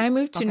I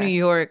moved to New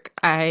York,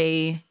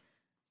 I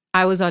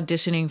was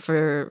auditioning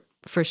for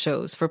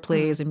shows, for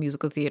plays and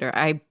musical theater.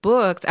 I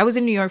was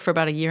in New York for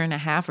about 1.5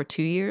 years or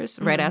 2 years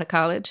right out of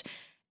college.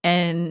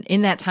 And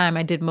in that time,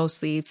 I did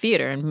mostly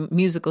theater and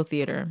musical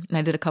theater. And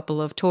I did a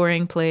couple of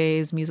touring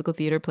plays, musical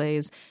theater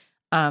plays.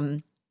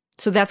 So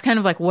that's kind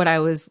of like what I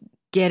was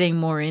getting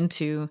more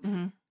into.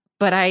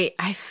 But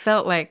I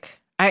felt like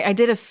I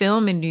did a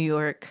film in New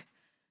York,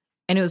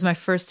 and it was my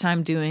first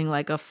time doing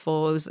like it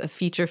was a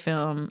feature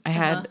film. I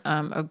had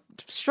a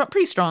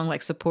pretty strong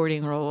like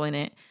supporting role in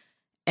it.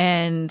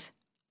 And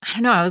I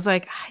don't know, I was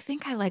like, I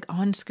think I like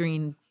on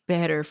screen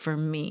better for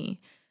me.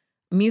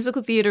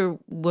 Musical theater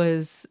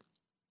was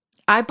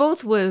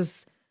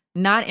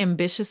not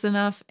ambitious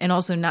enough and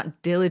also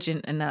not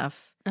diligent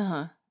enough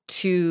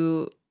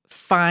to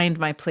find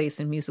my place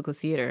in musical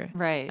theater.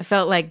 Right. I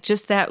felt like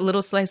just that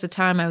little slice of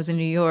time I was in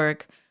New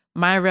York,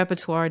 my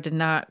repertoire did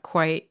not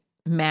quite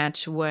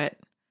match what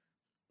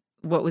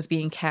was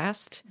being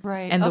cast.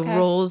 Right. And the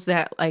roles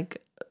that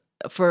like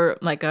for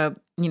like a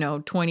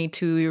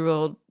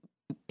 22-year-old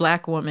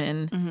Black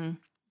woman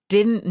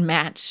didn't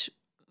match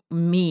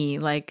me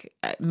like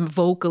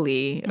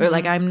vocally or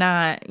like I'm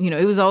not,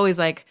 it was always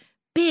like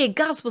big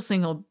gospel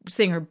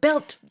singer,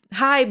 belt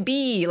high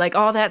B, like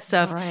all that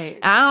stuff. Right.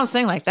 I don't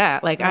sing like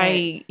that. Like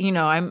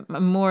I'm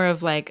more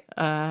of like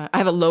I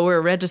have a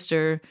lower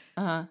register.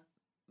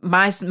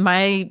 My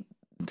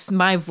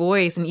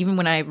voice, and even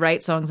when I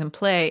write songs and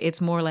play, it's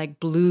more like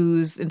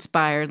blues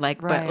inspired,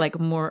 but like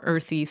more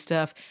earthy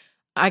stuff.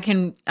 I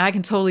can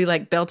totally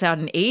like belt out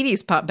an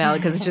 80s pop ballad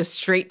because it's just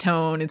straight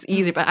tone. It's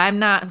easy, but I'm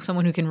not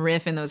someone who can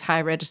riff in those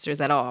high registers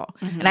at all.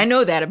 And I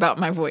know that about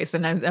my voice,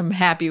 and I'm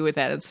happy with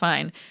that. It's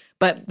fine.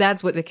 But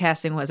that's what the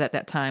casting was at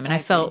that time. And I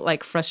felt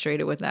like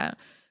frustrated with that.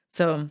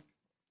 So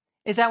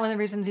is that one of the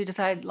reasons you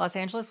decided Los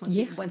Angeles?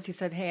 Once you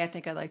said, hey, I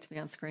think I'd like to be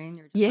on screen,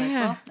 you're just like,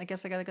 well, I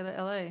guess I got to go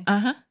to LA.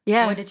 Uh-huh.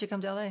 Yeah. When did you come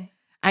to LA?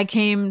 I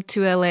came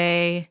to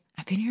LA,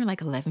 I've been here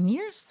like 11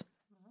 years.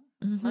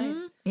 Nice.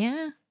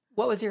 Yeah.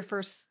 What was your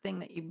first thing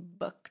that you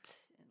booked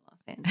in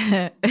Los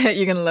Angeles?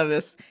 You're going to love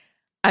this.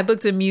 I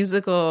booked a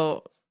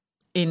musical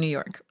in New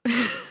York. No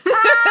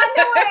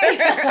way!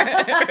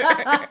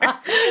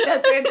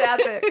 That's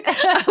fantastic.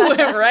 I went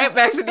right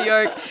back to New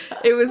York.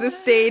 It was a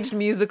staged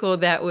musical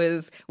that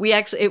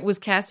it was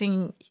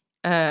casting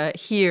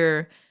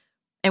here,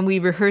 and we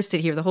rehearsed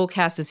it here. The whole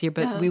cast was here,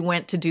 but we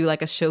went to do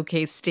like a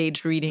showcase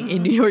staged reading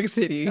in New York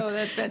City. Oh,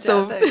 that's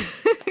fantastic.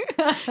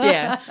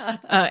 Yeah.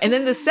 And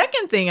then the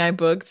second thing I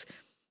booked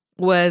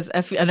was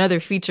another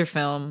feature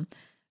film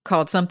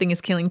called Something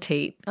is Killing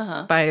Tate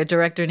by a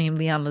director named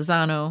Leon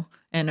Lozano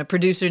and a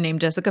producer named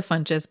Jessica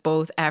Funches,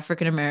 both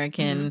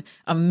African-American,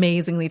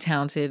 amazingly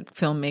talented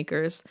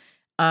filmmakers.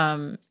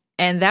 And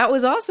that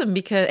was awesome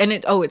because,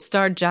 it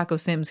starred Jocko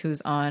Sims,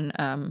 who's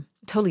on,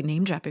 totally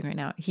name dropping right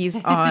now.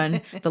 He's on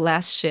The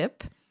Last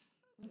Ship.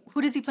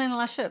 Who does he play in The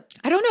Last Ship?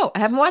 I don't know. I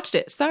haven't watched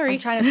it. Sorry. I'm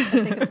trying to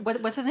think of,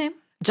 what's his name?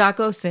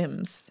 Jocko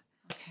Sims.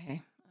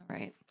 Okay. All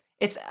right.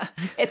 It's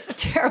a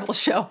terrible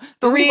show,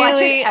 but really? We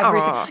watch it every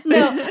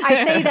No,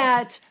 I say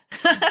that,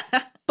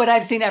 but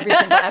I've seen every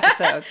single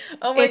episode.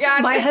 Oh my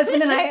God. My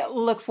husband and I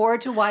look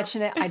forward to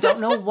watching it. I don't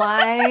know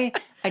why.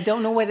 I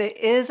don't know what it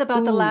is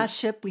about The Last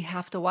Ship. We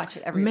have to watch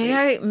it every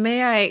week.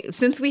 May I,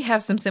 since we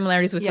have some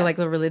similarities with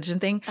the religion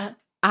thing,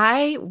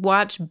 I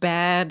watch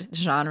bad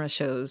genre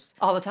shows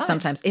all the time.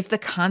 Sometimes. If the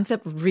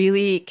concept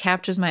really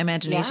captures my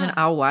imagination,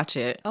 I'll watch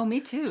it. Oh, me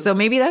too. So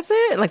maybe that's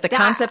it. Like the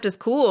concept is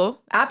cool.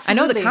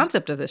 Absolutely. I know the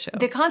concept of the show.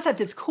 The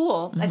concept is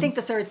cool. I think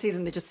the third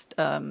season, or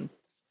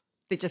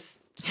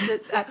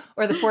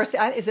the fourth,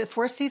 is it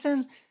fourth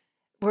season?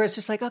 Where it's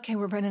just like, okay,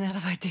 we're running out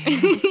of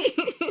ideas.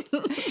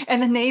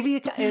 And the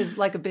Navy is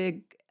like a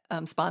big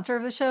sponsor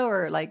of the show,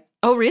 or like,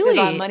 oh really?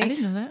 A lot of money. I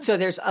didn't know that. So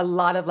there's a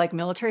lot of like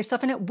military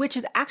stuff in it, which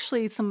is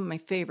actually some of my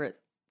favorite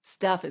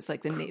stuff. It's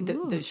like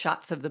the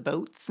shots of the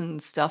boats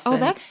and stuff. Oh,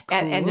 that's cool.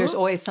 And there's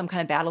always some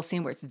kind of battle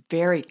scene where it's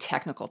very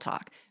technical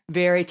talk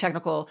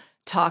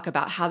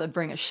about how to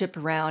bring a ship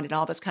around and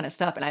all this kind of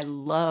stuff. And I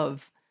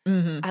love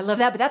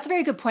that. But that's a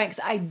very good point,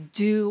 because I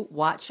do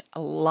watch a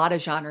lot of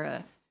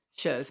genre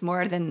shows,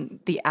 more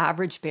than the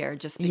average bear,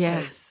 just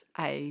because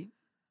I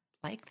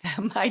like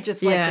them. I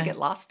just like to get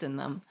lost in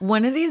them.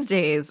 One of these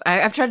days,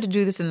 I've tried to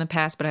do this in the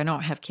past, but I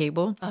don't have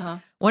cable.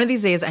 One of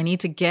these days, I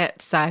need to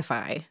get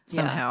Sci-Fi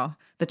somehow,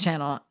 the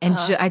channel, and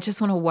I just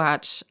want to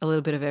watch a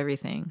little bit of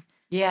everything.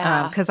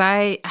 Yeah. Because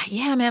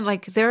man,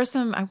 like there are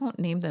some, I won't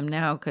name them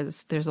now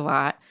because there's a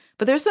lot,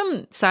 but there's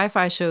some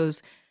sci-fi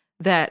shows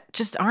that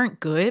just aren't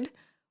good,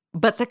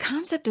 but the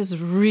concept is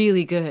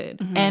really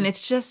good. And I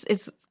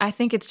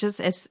think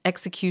it's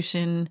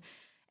execution.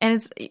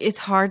 And it's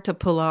hard to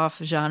pull off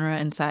genre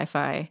and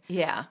sci-fi.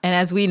 Yeah. And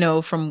as we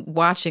know from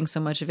watching so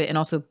much of it and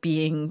also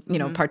being,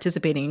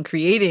 participating and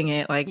creating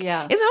it,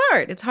 it's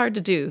hard. It's hard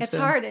to do. It's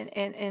hard.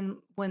 And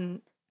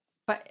when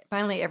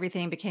finally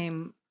everything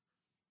became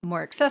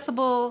more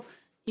accessible,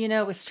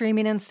 with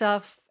streaming and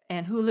stuff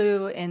and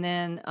Hulu, and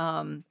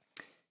then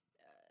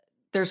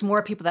there's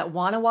more people that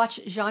want to watch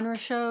genre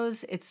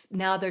shows.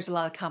 Now there's a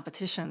lot of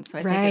competition. So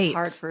I think it's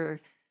hard for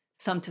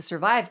some to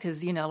survive,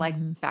 because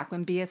back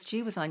when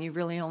BSG was on, you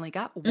really only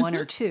got one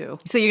or two.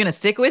 So you're gonna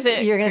stick with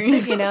it. You're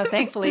gonna stick.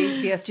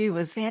 Thankfully BSG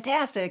was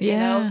fantastic.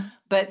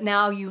 But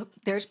now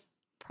there's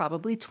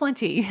probably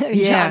 20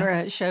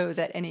 genre shows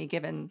at any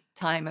given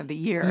time of the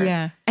year.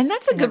 Yeah, and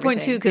that's a good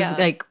point too, because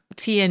like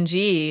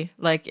TNG,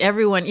 like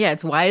everyone,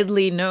 it's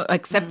widely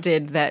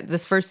accepted that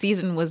this first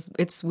season was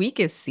its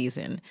weakest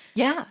season.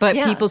 Yeah, but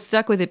people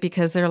stuck with it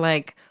because they're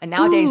like, and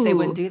nowadays they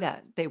wouldn't do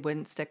that. They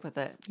wouldn't stick with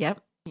it.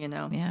 Yep.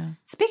 Yeah.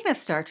 Speaking of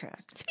Star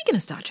Trek,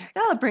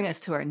 that'll bring us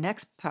to our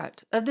next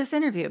part of this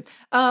interview.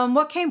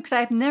 What came? Because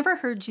I've never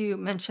heard you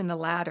mention the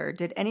latter.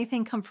 Did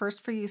anything come first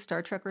for you,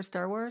 Star Trek or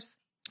Star Wars?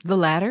 The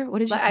latter? What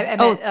did you say? I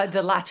meant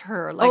the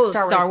latter, like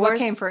Star Wars. What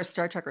came first,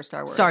 Star Trek or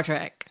Star Wars? Star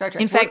Trek.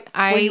 In fact,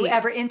 were you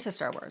ever into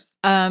Star Wars?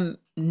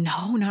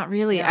 No, not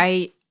really.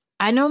 Yeah.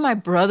 I know my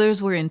brothers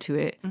were into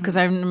it, because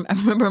I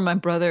remember my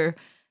brother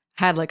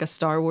had like a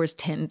Star Wars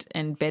tent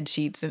and bed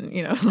sheets, and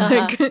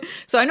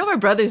so I know my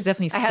brothers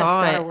definitely saw it.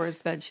 I had Star Wars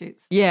bed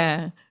sheets.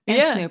 Yeah.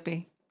 And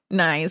Snoopy.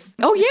 Nice.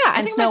 Oh yeah,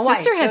 I think my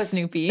sister had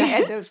Snoopy. I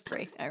had those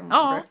three. I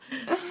remember.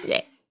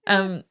 Yeah.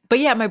 But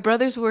yeah, my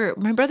brothers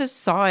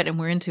saw it and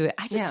were into it.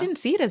 I just didn't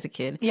see it as a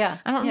kid. Yeah.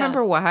 I don't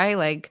remember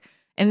why.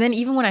 And then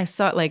even when I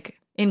saw it,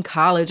 in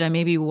college, I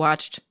maybe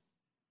watched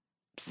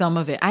some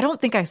of it. I don't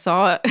think I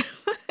saw it.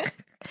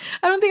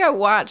 I don't think I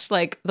watched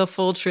the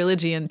full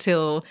trilogy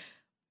until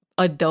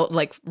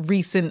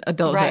recent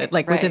adulthood,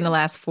 within the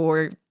last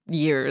 4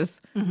 years,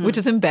 which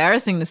is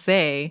embarrassing to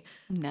say.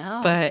 No.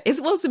 But it's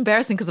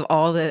embarrassing because of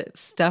all the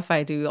stuff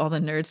I do, all the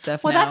nerd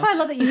stuff Well, now. that's why I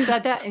love that you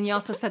said that. And you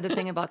also said the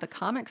thing about the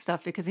comic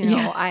stuff because,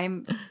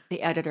 I'm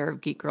the editor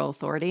of Geek Girl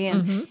Authority.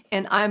 And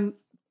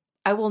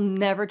I will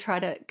never try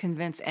to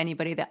convince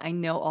anybody that I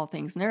know all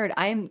things nerd.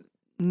 I'm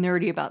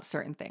nerdy about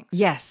certain things.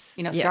 Yes.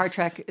 Star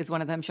Trek is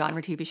one of them,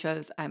 genre TV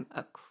shows. I'm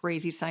a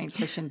crazy science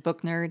fiction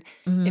book nerd.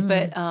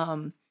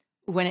 But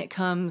when it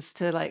comes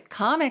to like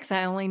comics,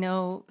 I only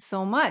know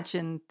so much.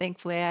 And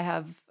thankfully I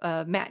have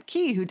Matt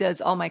Key who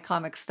does all my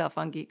comic stuff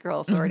on Geek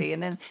Girl Authority.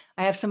 And then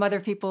I have some other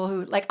people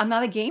who like, I'm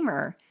not a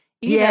gamer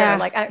either. Yeah.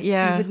 Like you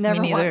would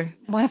never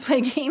want to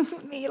play games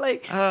with me.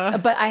 Like,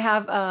 but I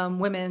have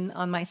women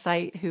on my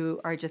site who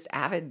are just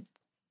avid,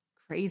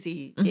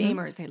 crazy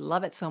gamers. They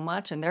love it so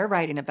much and they're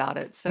writing about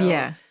it. So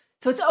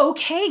So it's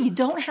okay. You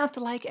don't have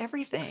to like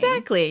everything.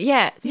 Exactly.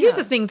 Yeah. Here's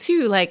the thing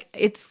too. Like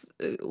it's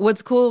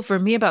what's cool for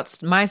me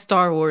about my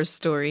Star Wars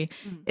story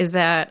is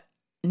that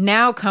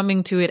now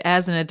coming to it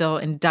as an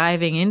adult and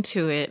diving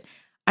into it,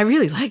 I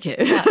really like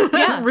it. Yeah.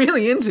 I'm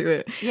really into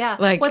it. Yeah.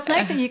 Like what's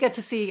nice that you get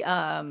to see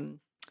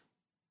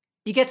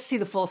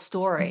the full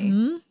story. Yeah.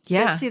 You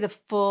get to see the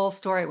full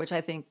story, which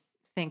I think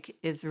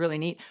is really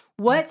neat.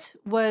 What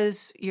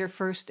was your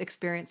first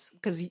experience?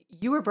 Because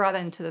you were brought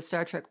into the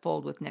Star Trek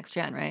fold with Next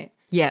Gen, right?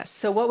 Yes.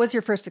 So what was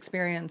your first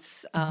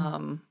experience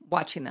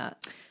watching that?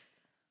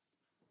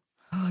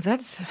 Oh,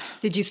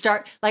 Did you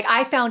start, like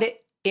I found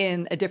it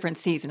in a different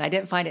season. I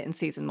didn't find it in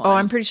season 1. Oh,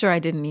 I'm pretty sure I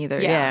didn't either.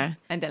 Yeah.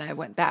 And then I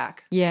went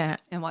back. Yeah.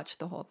 And watched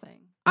the whole thing.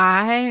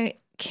 I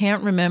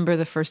can't remember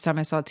the first time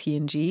I saw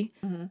TNG.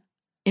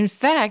 In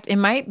fact, it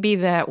might be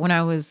that when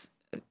I was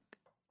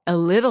a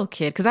little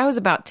kid, because I was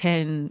about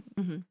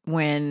 10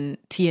 when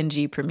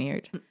TNG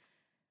premiered.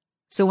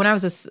 So when I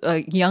was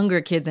a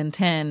younger kid than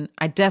 10,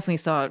 I definitely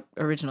saw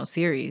original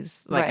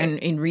series, like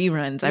in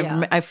reruns.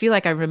 Yeah. I feel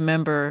like I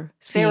remember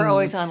seeing... They were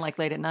always on like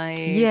late at night.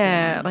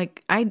 Yeah,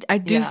 like I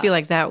do feel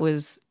like that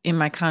was in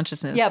my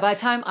consciousness. Yeah, by the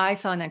time I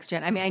saw Next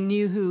Gen, I mean, I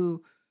knew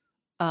who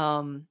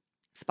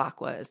Spock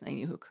was, and I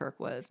knew who Kirk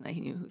was, and I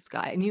knew who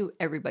Sky. I knew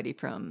everybody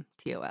from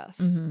TOS.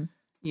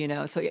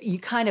 So you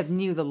kind of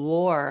knew the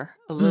lore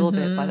a little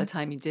bit by the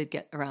time you did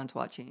get around to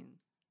watching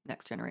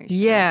Next Generation.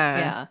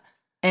 Yeah.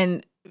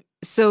 And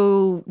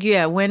so,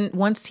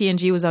 once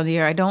TNG was on the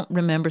air, I don't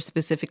remember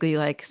specifically,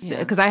 like,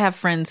 because I have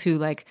friends who,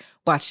 like,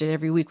 watched it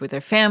every week with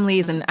their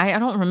families, and I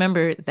don't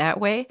remember it that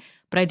way,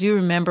 but I do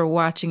remember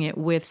watching it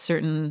with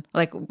certain,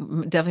 like,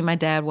 definitely my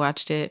dad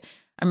watched it.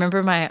 I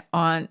remember my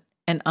aunt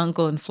and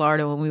uncle in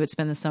Florida, when we would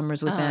spend the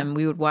summers with them,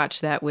 we would watch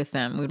that with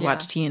them. We would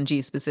watch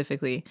TNG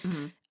specifically.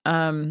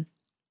 So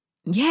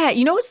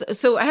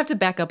I have to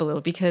back up a little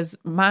because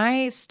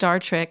my Star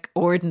Trek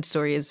origin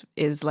story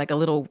is like a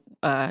little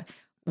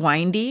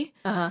windy.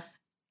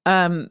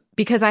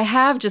 Because I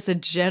have just a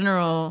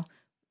general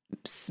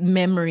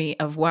memory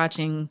of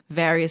watching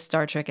various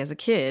Star Trek as a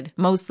kid,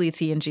 mostly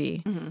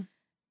TNG.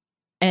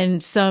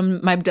 And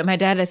my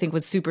dad, I think,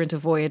 was super into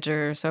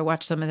Voyager, so I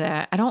watched some of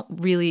that.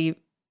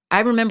 I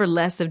remember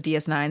less of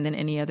DS9 than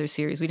any other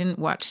series. We didn't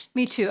watch.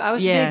 Me too. I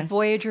was a big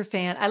Voyager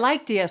fan. I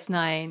like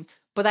DS9,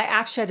 but I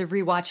actually had to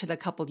rewatch it a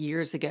couple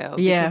years ago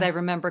because I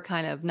remember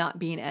kind of not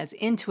being as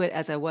into it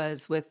as I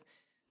was with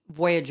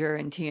Voyager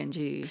and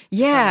TNG.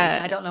 Yeah.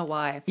 I don't know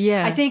why.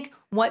 Yeah. I think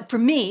for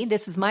me,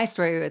 this is my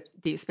story with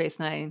Deep Space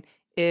Nine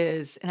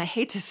is, and I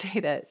hate to say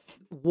that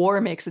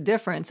war makes a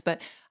difference, but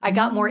I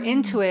got more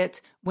into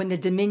it when the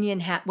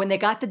Dominion when they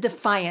got the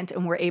Defiant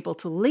and were able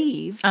to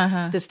leave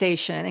the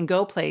station and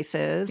go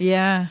places.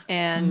 Yeah.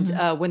 And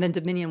when the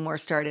Dominion War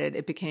started,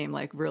 it became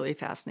like really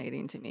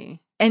fascinating to me.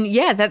 And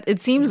that it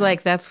seems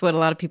like that's what a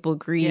lot of people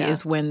agree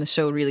is when the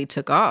show really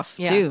took off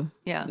too.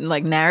 Yeah.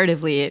 Like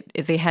narratively,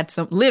 they had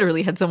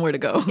literally had somewhere to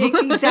go.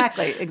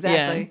 Exactly.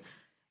 Yeah.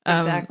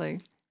 Exactly.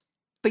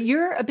 But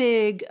you're a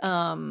big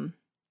Guinan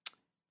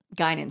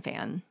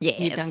fan. Yes.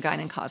 You've done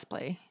Guinan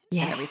cosplay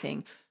and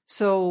everything.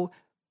 So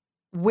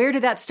where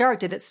did that start?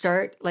 Did it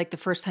start like the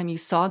first time you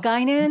saw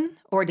Guinan,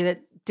 or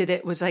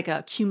was like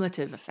a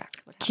cumulative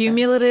effect?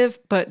 Cumulative,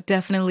 but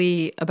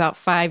definitely about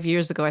 5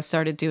 years ago, I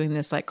started doing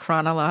this like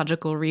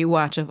chronological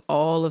rewatch of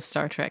all of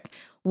Star Trek.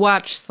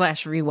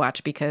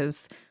 Watch/rewatch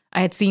because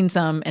I had seen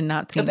some and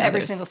not seen of every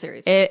others. single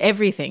series.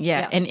 Everything,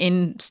 yeah. And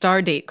in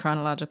star date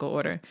chronological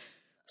order.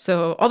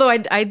 So although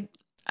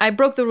I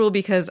broke the rule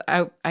because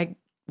I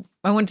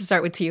wanted to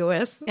start with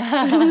TOS.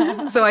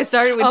 So I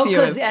started with TOS.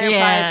 Because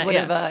Enterprise would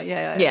have,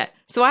 yeah.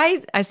 So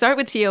I started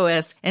with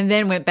TOS and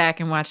then went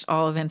back and watched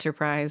all of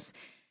Enterprise.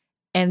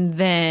 And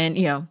then,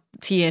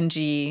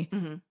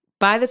 TNG.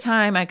 By the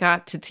time I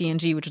got to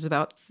TNG, which was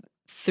about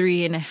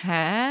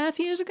 3.5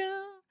 years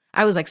ago,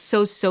 I was like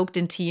so soaked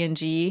in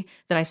TNG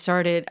that I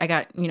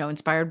got,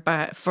 inspired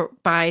by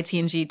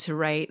TNG to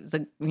write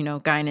the,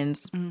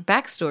 Guinan's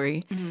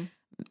backstory.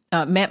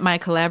 Met my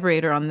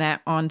collaborator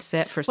on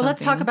set for something. Well,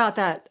 let's talk about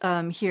that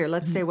here.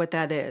 Let's say what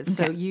that is.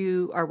 Okay. So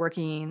you are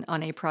working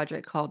on a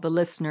project called The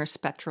Listener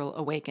Spectral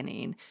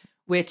Awakening,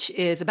 which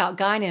is about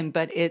Guinan,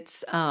 but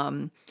it's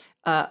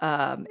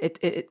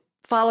it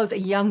follows a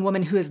young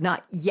woman who is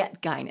not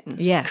yet Guinan.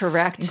 Yes,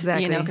 correct.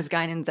 exactly. Because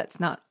Guinan, that's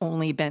not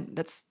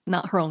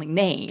her only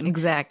name.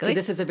 Exactly. So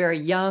this is a very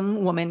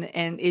young woman,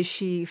 and is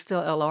she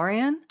still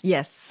Elorian?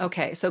 Yes.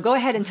 Okay, so go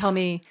ahead and tell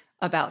me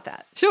about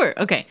that. Sure.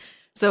 Okay.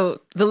 So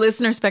the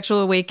listener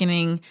Spectral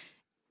Awakening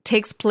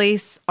takes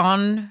place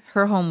on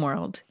her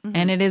homeworld,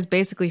 and it is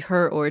basically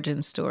her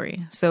origin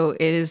story. So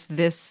it is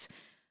this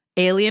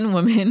alien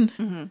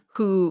woman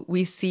who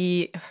we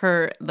see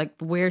her, like,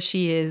 where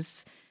she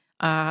is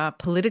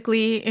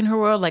politically in her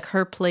world, like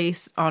her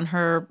place on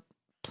her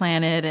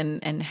planet,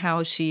 and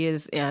how she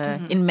is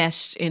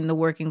enmeshed in the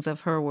workings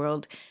of her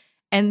world.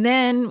 And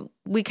then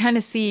we kind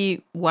of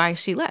see why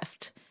she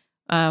left.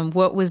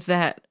 What was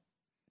that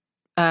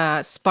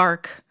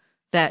spark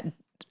that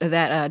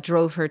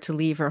drove her to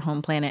leave her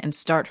home planet and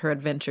start her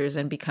adventures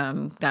and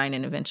become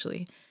Guinan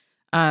eventually.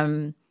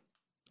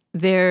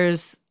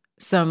 There's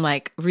some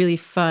like really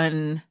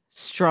fun,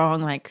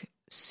 strong, like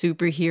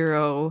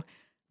superhero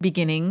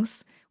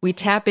beginnings. We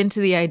tap into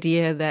the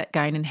idea that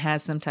Guinan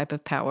has some type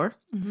of power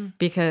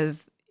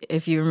because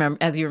as you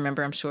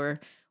remember, I'm sure,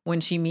 when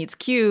she meets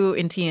Q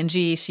in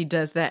TNG, she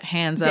does that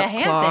hands up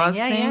claws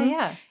thing.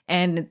 Yeah.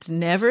 And it's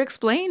never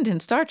explained in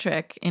Star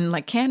Trek, in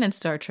like canon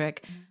Star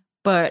Trek.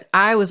 But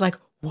I was like,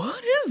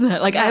 what is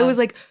that? Like, I was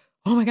like,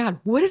 oh my God,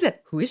 what is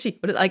it? Who is she?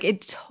 Like,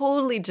 it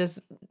totally just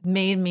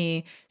made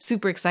me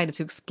super excited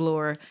to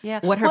explore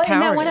what her power is. In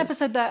that one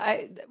episode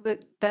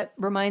that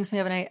reminds me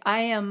of, and I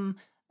am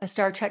a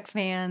Star Trek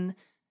fan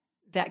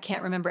that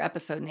can't remember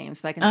episode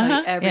names, but I can tell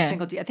you every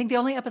single. I think the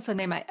only episode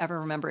name I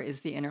ever remember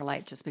is The Inner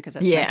Light, just because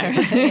that's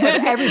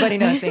everybody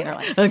knows The Inner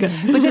Light.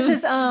 Okay, but this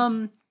is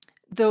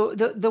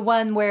the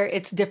one where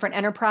it's different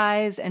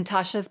Enterprise and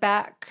Tasha's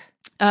back.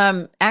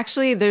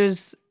 Actually,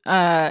 there's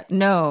the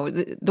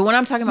one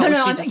I'm talking about.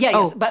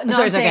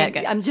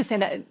 I'm just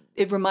saying that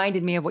it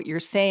reminded me of what you're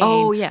saying.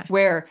 Oh yeah,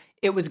 where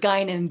it was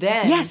Guinan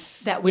then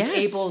that was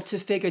able to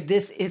figure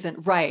this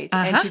isn't right,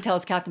 and she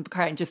tells Captain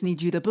Picard, "I just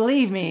need you to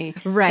believe me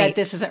that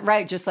this isn't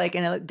right." Just like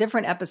in a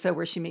different episode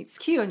where she meets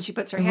Q and she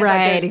puts her hands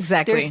out.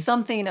 Exactly. There's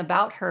something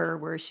about her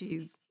where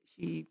she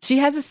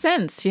has a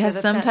sense. She has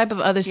some type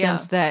of other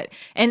sense that,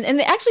 and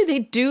actually they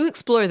do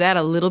explore that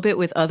a little bit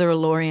with other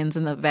Elorians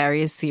in the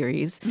various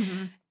series.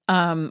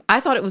 I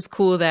thought it was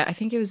cool that, I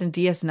think it was in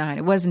DS9.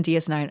 It was in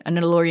DS9. An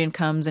Elorian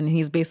comes and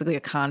he's basically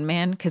a con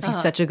man because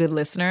he's such a good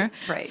listener.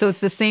 Right. So it's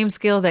the same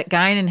skill that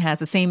Guinan has,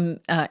 the same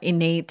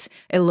innate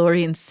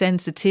Elorian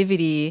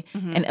sensitivity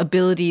and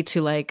ability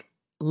to like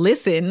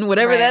listen,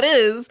 whatever that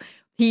is.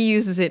 He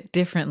uses it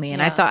differently,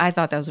 and I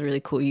thought that was a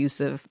really cool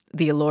use of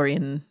the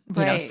Elorian,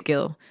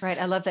 skill. Right.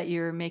 I love that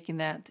you're making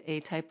that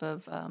a type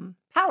of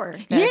power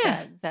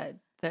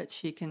that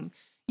she can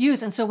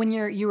use. And so when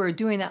you were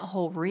doing that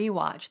whole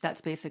rewatch,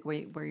 that's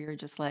basically where you're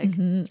just like,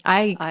 you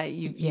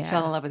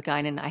fell in love with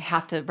Guinan. I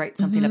have to write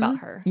something about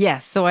her.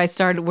 Yes. So I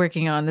started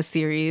working on the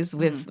series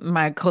with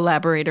my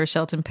collaborator,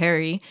 Shelton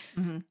Perry.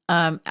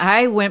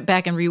 I went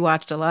back and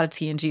rewatched a lot of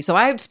TNG. So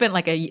I spent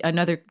like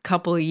another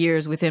couple of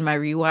years within my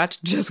rewatch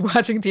just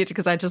watching TNG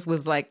because I just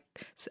was like,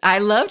 I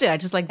loved it. I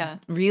just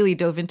really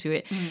dove into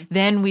it.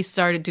 Then we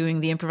started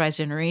doing The Improvised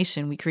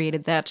Generation. We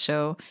created that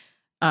show.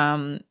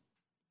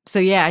 So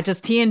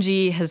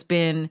TNG has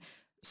been,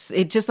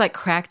 it just like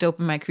cracked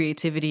open my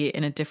creativity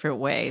in a different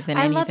way than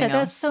anything else. I love that.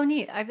 That's so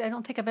neat. I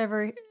don't think I've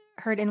ever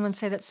heard anyone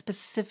say that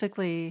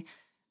specifically.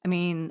 I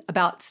mean,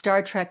 about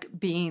Star Trek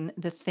being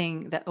the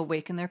thing that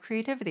awakened their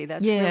creativity.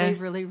 That's really,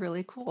 really,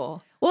 really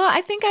cool. Well,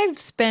 I think I've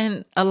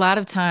spent a lot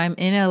of time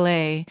in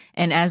LA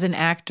and as an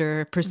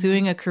actor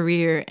pursuing a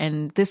career.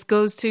 And this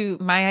goes to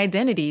my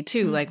identity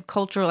too, like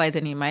cultural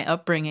identity, my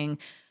upbringing,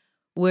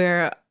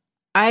 where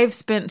I've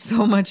spent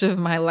so much of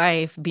my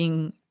life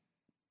being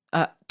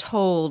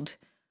told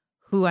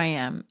who I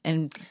am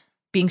and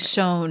being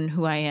shown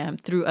who I am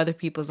through other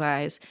people's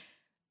eyes.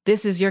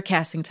 This is your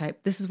casting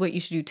type. This is what you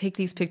should do. Take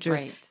these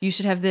pictures. Right. You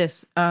should have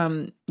this.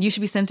 You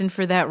should be sent in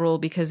for that role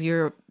because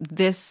you're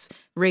this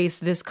race,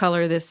 this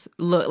color, this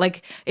look.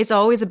 Like, it's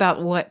always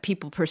about what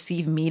people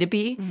perceive me to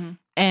be.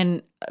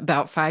 And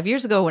about 5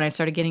 years ago, when I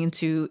started getting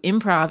into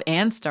improv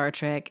and Star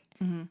Trek,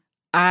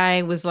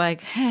 I was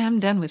like, hey, I'm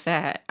done with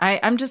that.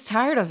 I'm just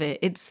tired of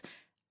it.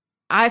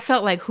 I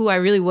felt like who I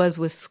really was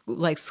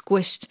like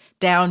squished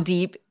down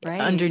deep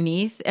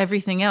underneath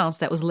everything else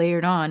that was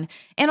layered on.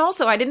 And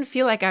also, I didn't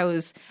feel like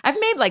I've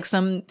made like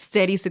some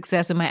steady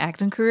success in my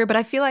acting career, but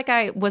I feel like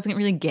I wasn't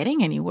really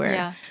getting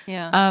anywhere.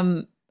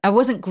 I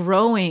wasn't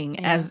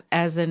growing as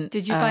an.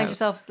 Did you find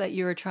yourself that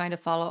you were trying to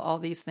follow all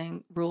these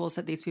rules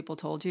that these people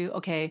told you?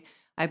 Okay,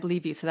 I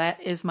believe you. So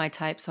that is my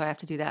type. So I have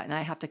to do that. And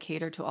I have to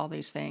cater to all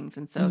these things.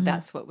 And so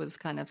that's what was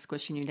kind of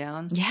squishing you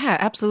down. Yeah,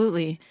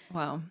 absolutely.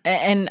 Wow.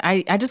 And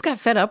I just got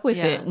fed up with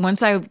it.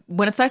 Once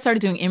I started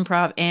doing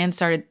improv and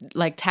started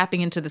like tapping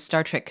into the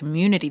Star Trek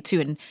community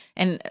too.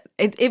 And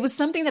it was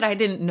something that I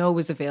didn't know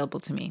was available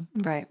to me.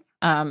 Right.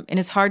 And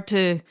it's hard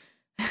to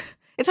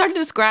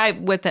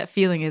describe what that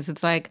feeling is.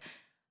 It's like,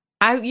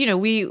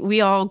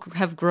 we all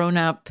have grown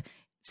up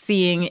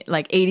seeing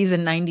like 80s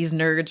and 90s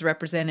nerds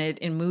represented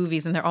in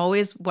movies, and they're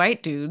always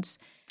white dudes.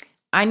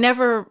 I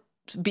never,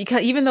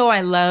 because even though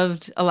I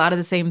loved a lot of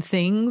the same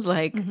things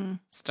like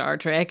Star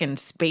Trek and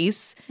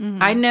space,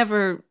 I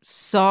never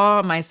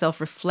saw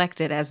myself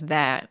reflected as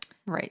that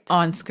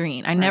on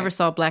screen. I never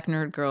saw black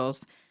nerd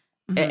girls.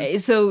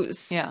 So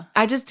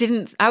I just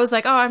didn't, I was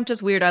like, oh, I'm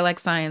just weird. I like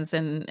science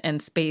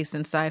and space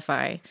and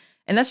sci-fi.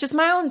 And that's just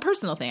my own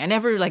personal thing. I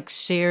never like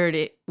shared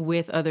it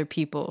with other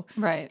people.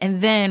 Right.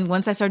 And then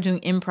once I started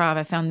doing improv,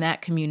 I found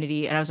that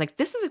community and I was like,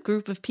 this is a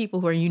group of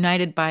people who are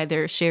united by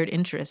their shared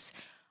interests.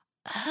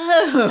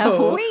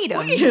 Oh, wait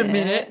a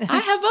minute. I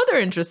have other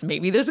interests.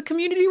 Maybe there's a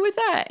community with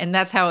that. And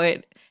that's how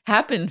it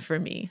happened for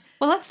me.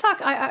 Well, let's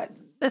talk. I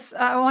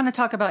want to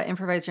talk about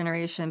improvised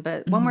generation,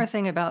 but one more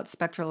thing about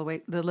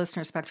the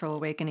listener Spectral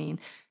Awakening.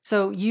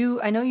 So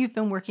I know you've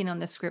been working on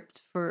this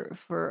script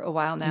for a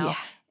while now,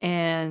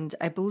 and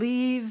I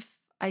believe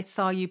I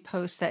saw you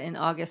post that in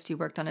August you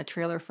worked on a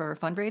trailer for a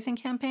fundraising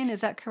campaign. Is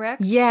that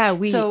correct? Yeah.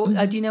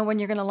 Do you know when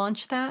you're going to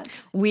launch that?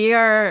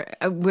 We're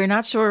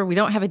not sure. We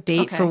don't have a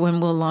date for when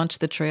we'll launch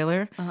the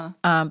trailer,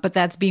 but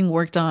that's being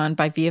worked on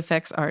by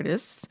VFX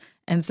artists,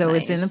 and so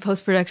it's in the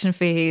post-production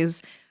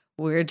phase.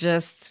 We're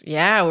just,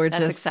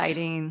 that's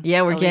exciting.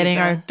 Yeah, we're getting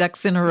our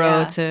ducks in a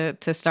row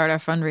to start our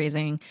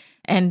fundraising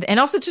and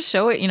also to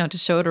show it, to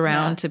show it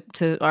around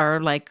to our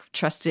like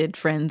trusted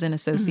friends and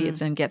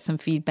associates and get some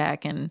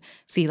feedback and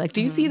see like,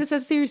 do you see this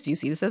as a series? Do you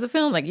see this as a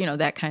film? Like,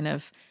 that kind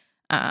of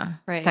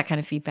that kind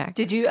of feedback.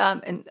 Did you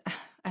and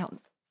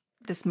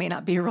this may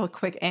not be a real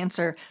quick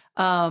answer.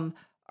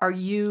 Are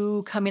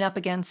you coming up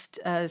against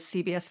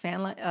CBS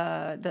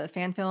the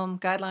fan film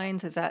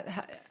guidelines? Is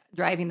that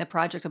driving the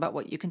project about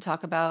what you can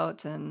talk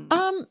about? And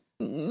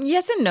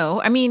yes and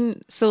no. I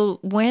mean, so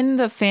when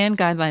the fan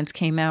guidelines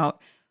came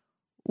out,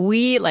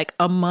 we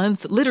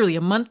literally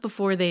a month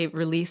before they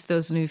released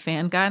those new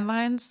fan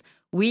guidelines,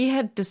 we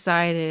had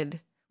decided,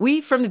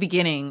 from the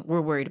beginning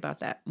were worried about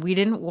that. We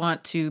didn't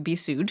want to be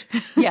sued.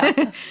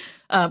 Yeah.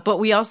 But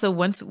we also,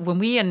 when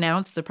we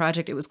announced the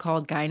project, it was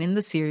called Guine in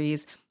the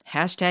Series,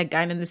 hashtag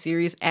Guine in the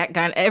Series,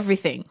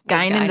 everything.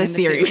 Guine in the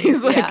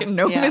series.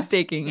 No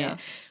mistaking it.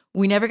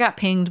 We never got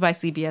pinged by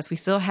CBS. We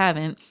still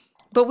haven't.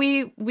 But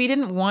we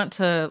didn't want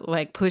to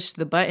like push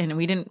the button, and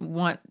we didn't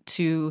want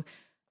to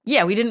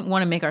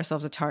make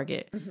ourselves a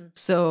target.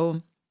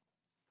 So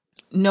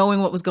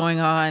knowing what was going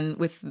on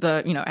with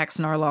the,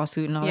 XNR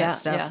lawsuit and all that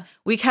stuff,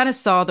 we kind of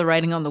saw the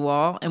writing on the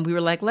wall, and we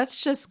were like,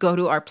 let's just go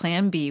to our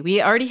plan B.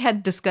 We already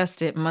had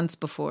discussed it months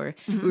before.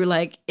 We were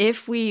like,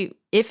 if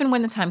and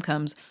when the time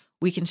comes,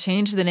 we can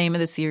change the name of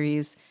the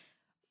series.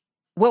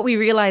 What we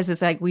realize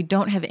is like we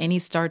don't have any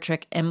Star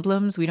Trek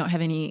emblems. We don't have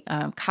any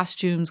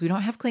costumes. We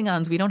don't have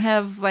Klingons. We don't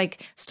have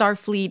like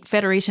Starfleet,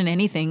 Federation,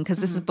 anything, because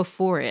this is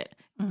before it,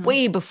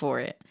 way before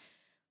it.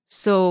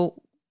 So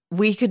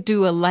we could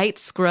do a light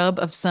scrub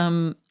of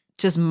some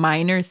just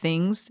minor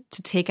things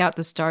to take out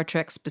the Star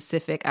Trek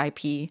specific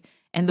IP.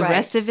 And the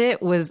rest of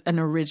it was an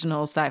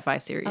original sci-fi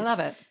series. I love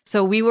it.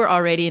 So we were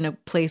already in a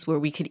place where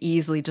we could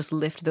easily just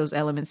lift those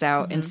elements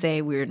out and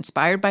say we're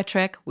inspired by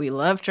Trek. We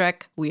love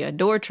Trek. We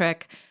adore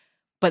Trek.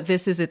 But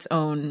this is its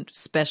own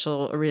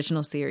special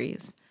original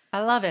series. I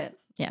love it.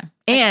 Yeah.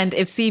 And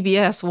if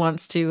CBS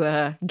wants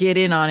to get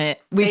in on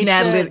it, we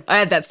can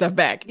add that stuff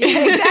back.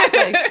 Yeah,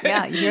 exactly.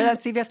 Yeah, you hear that,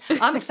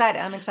 CBS? I'm excited.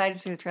 I'm excited to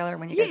see the trailer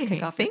when you guys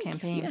kick off your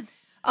campaign.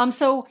 Yeah.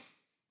 So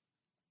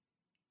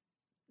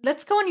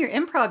let's go on your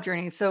improv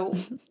journey. So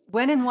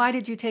when and why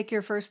did you take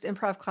your first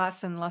improv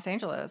class in Los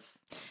Angeles?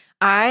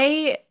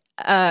 I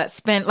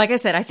spent, like I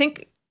said, I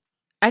think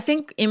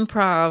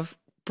improv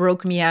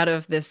broke me out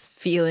of this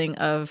feeling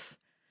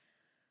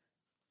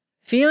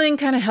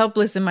kind of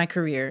helpless in my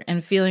career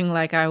and feeling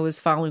like I was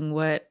following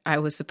what I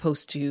was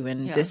supposed to.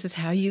 And this is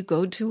how you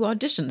go to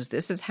auditions.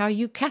 This is how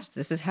you cast.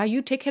 This is how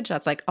you take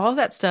headshots. Like all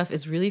that stuff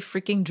is really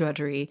freaking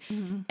drudgery.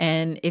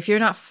 And if you're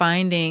not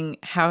finding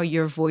how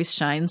your voice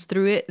shines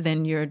through it,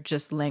 then you're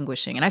just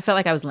languishing. And I felt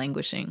like I was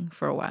languishing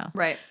for a while.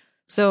 Right.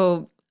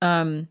 So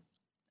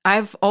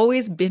I've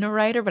always been a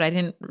writer, but I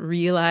didn't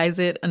realize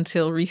it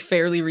until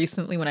fairly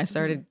recently when I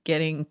started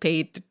getting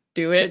paid to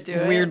do it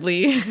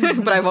weirdly.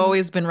 But I've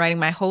always been writing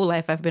my whole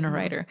life. I've been a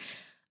writer.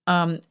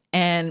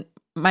 And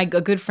a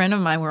good friend of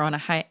mine were on a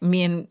hike.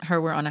 Me and her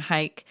were on a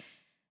hike.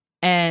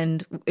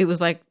 And it was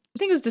like, I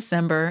think it was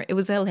December. It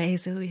was LA.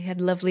 So we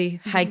had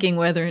lovely hiking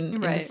weather in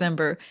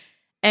December.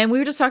 And we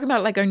were just talking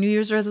about like our New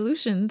Year's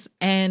resolutions.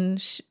 And,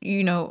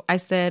 I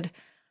said,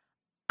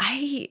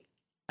 I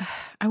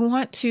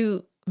want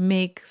to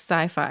make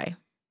sci-fi.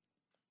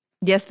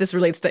 Yes, this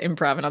relates to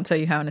improv, and I'll tell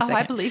you how in a second.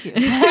 I believe you.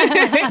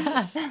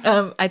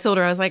 I told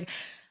her, I was like,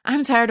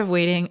 I'm tired of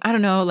waiting. I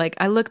don't know. Like,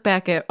 I look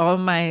back at all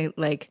my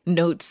like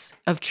notes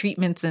of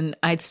treatments and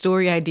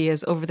story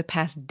ideas over the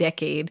past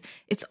decade.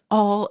 It's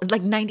all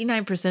like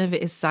 99% of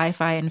it is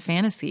sci-fi and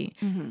fantasy.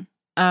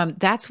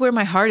 That's where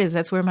my heart is.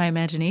 That's where my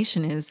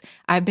imagination is.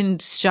 I've been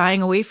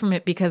shying away from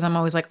it because I'm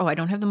always like, oh, I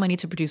don't have the money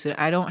to produce it.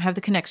 I don't have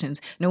the connections.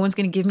 No one's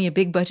going to give me a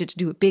big budget to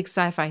do a big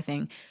sci-fi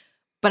thing.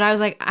 but I was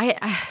like,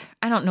 I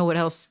don't know what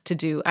else to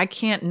do. I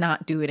can't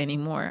not do it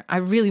anymore. I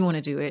really want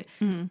to do it.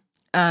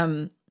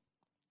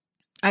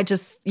 I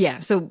just,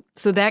 so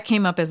that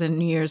came up as a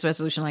New Year's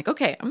resolution. Like,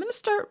 okay, I'm going to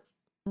start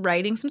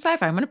writing some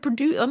sci-fi. I'm going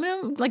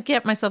to like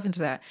get myself into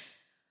that.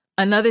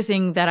 Another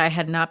thing that I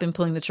had not been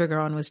pulling the trigger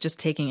on was just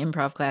taking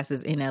improv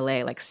classes in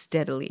LA, like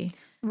steadily.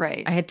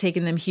 Right. I had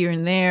taken them here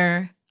and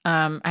there.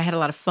 I had a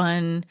lot of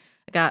fun.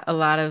 I got a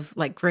lot of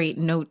like great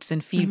notes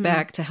and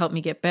feedback to help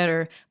me get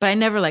better, but I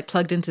never like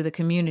plugged into the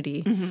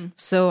community.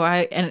 So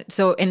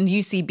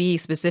UCB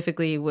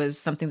specifically was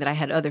something that I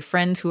had other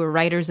friends who were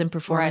writers and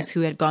performers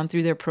who had gone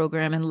through their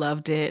program and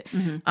loved it.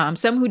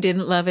 Some who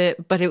didn't love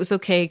it, but it was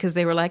okay because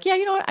they were like, yeah,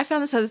 you know what? I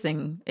found this other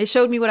thing. It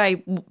showed me what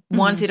I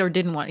wanted or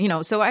didn't want, you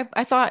know? So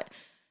I thought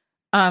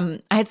I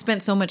had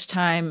spent so much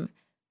time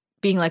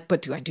being like,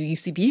 but do I do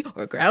UCB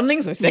or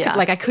Groundlings or second?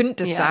 Like I couldn't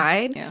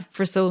decide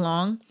for so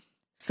long.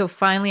 So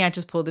finally I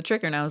just pulled the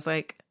trigger and I was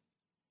like,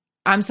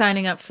 I'm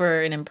signing up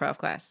for an improv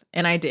class.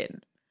 And I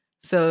did.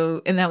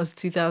 So, and that was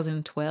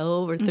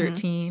 2012 or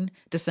 13,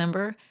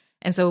 December.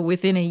 And so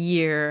within a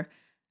year,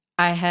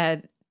 I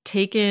had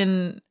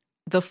taken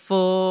the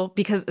full,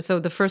 so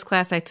the first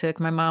class I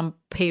took, my mom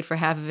paid for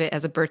half of it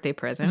as a birthday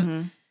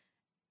present.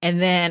 And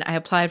then I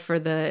applied for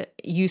the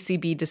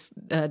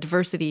UCB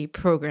diversity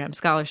program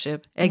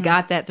scholarship. I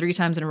got that 3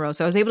 times in a row.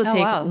 So I was able to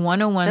take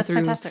 101 That's through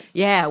fantastic.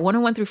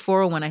 101 through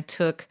 401 I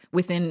took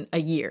within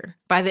a year.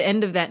 By the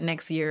end of that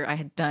next year, I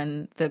had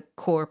done the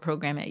core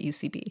program at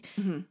UCB.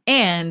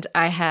 And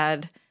I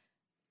had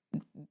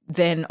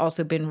then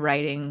also been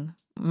writing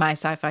my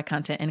sci-fi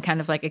content and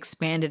kind of like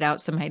expanded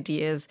out some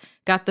ideas.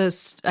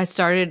 I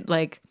started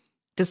like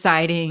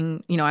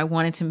deciding, you know, I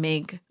wanted to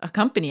make a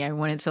company. I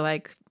wanted to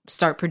like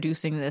start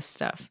producing this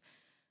stuff.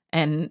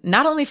 And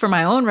not only for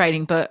my own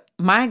writing, but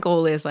my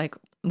goal is like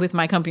with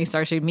my company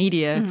Starshade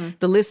Media,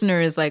 the listener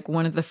is like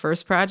one of the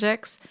first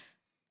projects.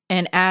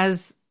 And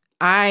as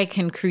I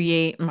can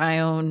create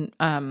my own,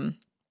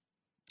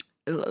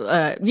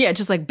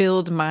 just like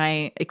build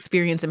my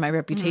experience and my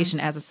reputation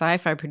as a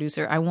sci-fi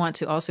producer, I want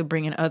to also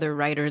bring in other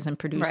writers and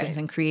producers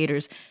and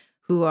creators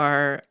who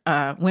are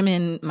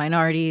women,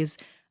 minorities,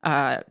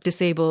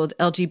 disabled,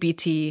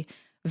 LGBT,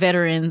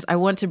 veterans. I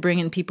want to bring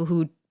in people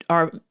who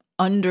are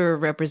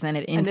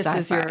underrepresented in sci-fi. And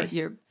this is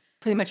your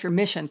pretty much your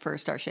mission for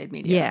Starshade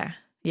Media.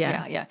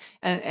 Yeah.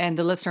 And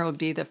the listener would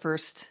be the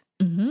first,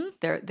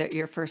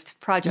 your first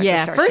project.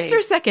 Yeah, with Starshade. first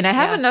or second. I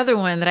have another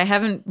one that I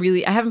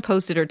haven't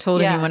posted or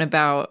told anyone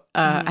about.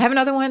 I have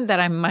another one that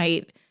I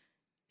might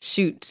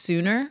shoot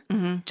sooner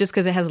just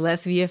because it has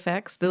less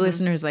VFX. The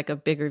listener is like a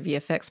bigger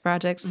VFX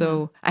project.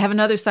 So I have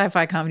another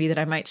sci-fi comedy that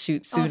I might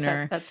shoot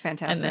sooner. That's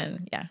fantastic.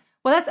 And then,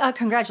 Well, that's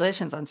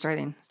congratulations on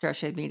starting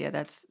Starshade Media.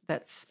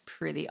 That's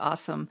pretty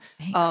awesome.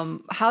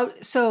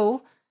 Thanks.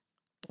 So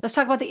let's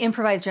talk about the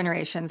improvised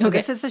generation. So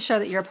this is a show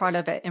that you're a part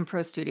of at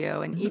Impro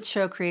Studio, and each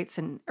show creates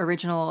an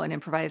original and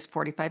improvised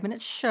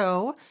 45-minute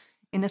show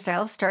in the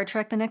style of Star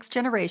Trek: The Next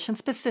Generation,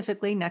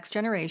 specifically Next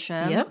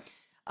Generation. Yep.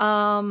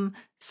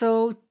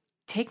 So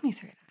take me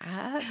through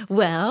that.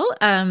 Well,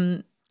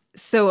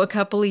 so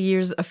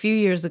a few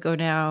years ago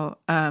now,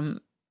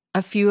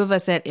 a few of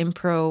us at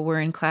Impro were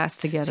in class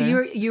together. So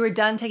you were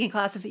done taking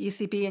classes at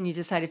UCB and you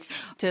decided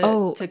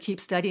to keep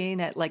studying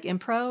at like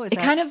Impro? It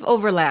kind of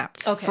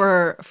overlapped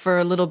for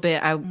a little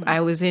bit. I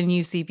was in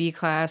UCB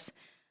class.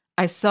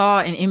 I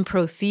saw an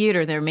Impro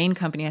Theater, their main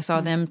company. I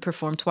saw them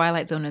perform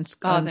Twilight Zone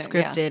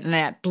unscripted, and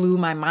that blew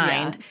my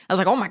mind. Yeah. I was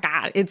like, "Oh my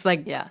god!" It's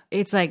like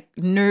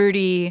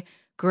nerdy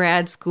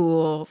grad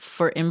school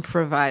for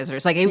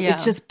improvisers. Like it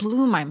just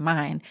blew my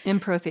mind.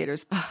 Impro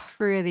theater's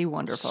pretty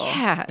wonderful.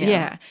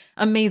 Yeah.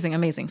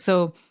 Amazing.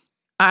 So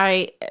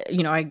I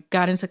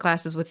got into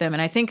classes with them,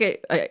 and I think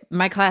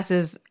my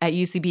classes at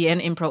UCB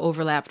and Impro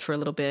overlapped for a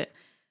little bit.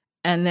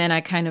 And then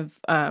I kind of,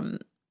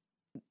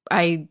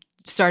 I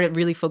started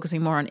really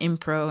focusing more on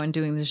Impro and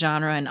doing the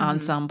genre and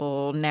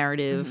ensemble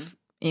narrative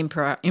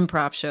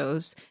improv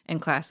shows and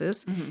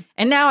classes.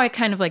 And now I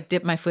kind of like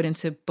dip my foot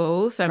into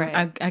both.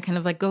 I kind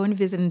of like go and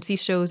visit and see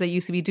shows at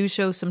UCB, do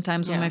shows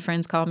sometimes when my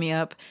friends call me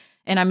up,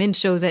 and I'm in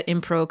shows at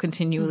Impro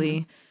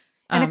continually.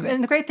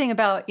 And the great thing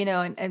about,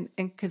 and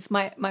because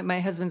my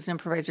husband's an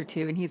improviser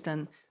too, and he's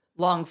done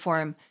long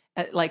form,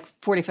 like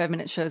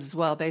 45-minute shows as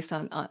well, based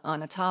on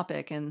a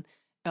topic. And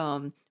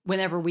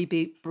whenever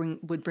we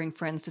would bring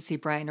friends to see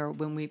Brian, or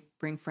when we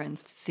bring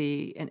friends to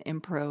see an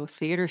Impro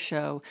theater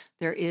show,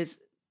 there is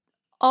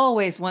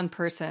always one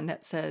person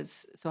that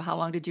says, "So how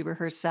long did you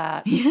rehearse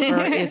that?"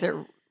 Or is it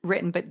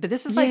written? But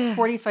this is like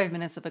 45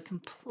 minutes of a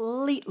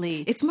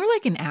completely. It's more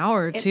like an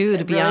hour too,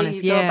 to be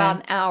honest. You go about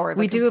an hour.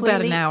 We do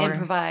about an hour.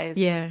 Improvised.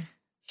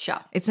 Show.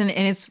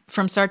 It's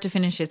from start to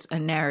finish. It's a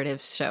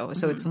narrative show,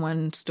 so it's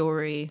one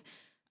story.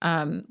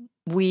 So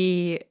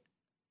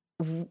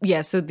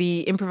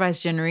the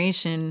Improvised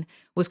Generation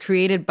was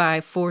created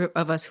by 4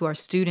 of us who are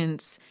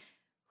students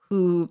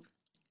who,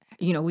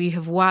 we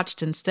have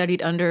watched and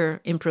studied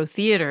under Impro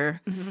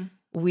Theater.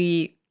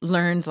 We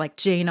learned like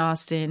Jane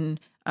Austen,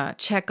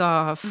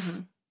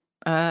 Chekhov,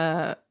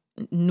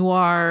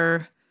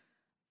 noir,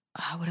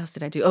 what else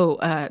did I do?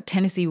 Oh,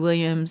 Tennessee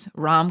Williams,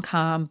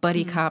 rom-com,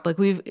 buddy cop. Like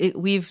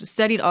we've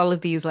studied all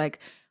of these like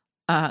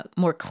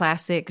more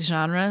classic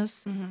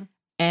genres,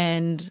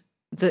 and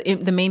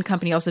the main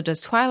company also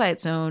does Twilight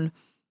Zone.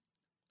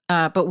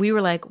 But we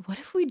were like, what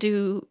if we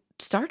do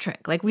Star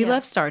Trek? Like we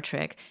love Star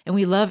Trek, and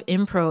we love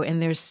improv and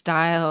their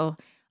style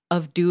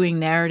of doing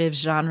narrative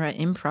genre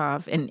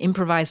improv and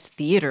improvised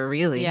theater.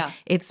 Really,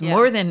 it's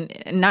more than,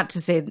 not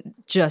to say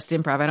just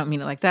improv. I don't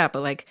mean it like that,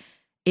 but like.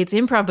 It's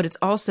improv, but it's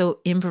also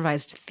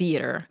improvised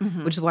theater,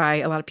 which is why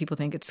a lot of people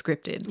think it's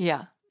scripted.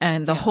 Yeah.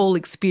 And the whole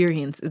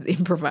experience is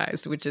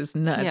improvised, which is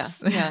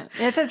nuts. Yeah.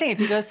 It's the thing. If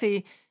you go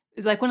see,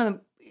 like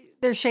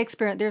there's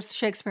Shakespeare and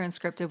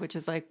Scripted, which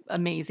is like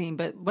amazing.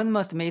 But one of the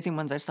most amazing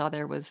ones I saw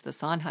there was the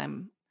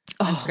Sondheim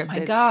Unscripted. Oh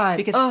my God.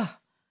 Because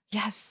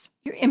yes.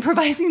 You're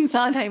improvising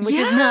Sondheim, which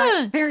is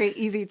not very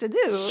easy to do.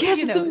 Yes,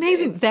 it's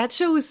amazing. That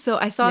show was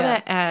I saw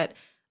that at,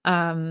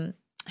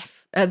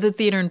 the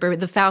theater in Burbank,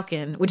 the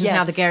Falcon, which is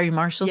now the Gary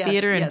Marshall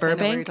Theater in Burbank.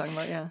 I know what you're talking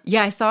about,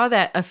 yeah, I saw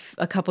that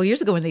a couple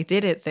years ago when they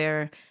did it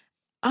there.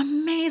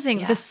 Amazing.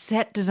 Yeah. The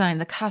set design,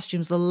 the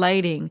costumes, the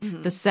lighting,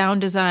 the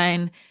sound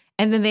design.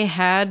 And then they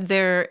had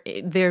their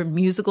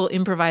musical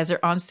improviser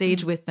on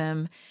stage with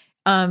them.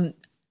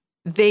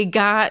 They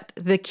got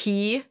the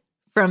key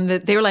from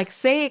they were like,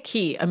 say a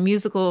key, a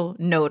musical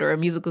note or a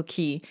musical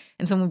key.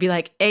 And someone would be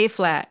like, A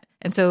flat.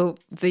 And so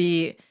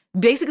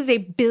basically, they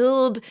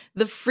build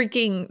the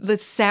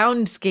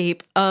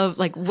soundscape of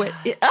like what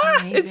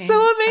it's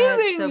so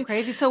amazing. It's so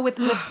crazy. So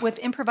with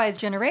improvised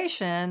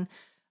generation,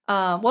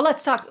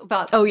 let's talk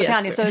about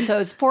accounting. So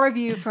it's 4 of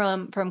you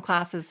from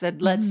classes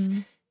said, let's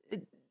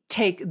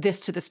take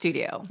this to the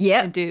studio,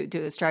 and do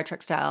a Star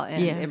Trek style,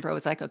 and improv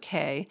was like,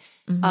 okay.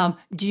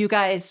 Do you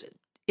guys?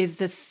 Is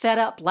this set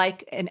up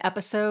like an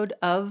episode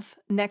of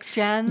Next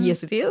Gen?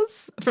 Yes, it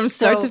is from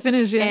start to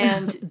finish. Yeah.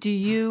 And do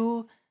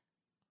you?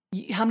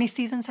 How many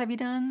seasons have you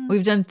done?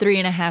 We've done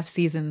 3.5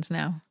 seasons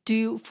now.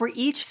 For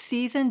each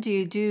season, do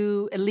you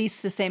do at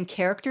least the same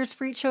characters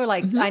for each show?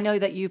 Like, I know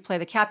that you play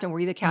the captain.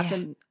 Were you the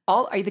captain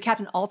are you the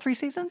captain all 3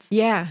 seasons?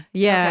 Yeah.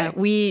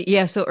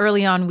 Okay. So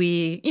early on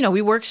we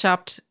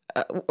workshopped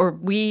or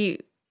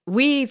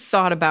we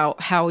thought about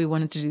how we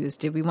wanted to do this.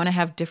 Did we want to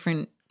have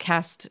different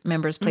cast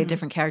members play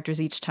different characters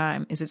each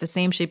time? Is it the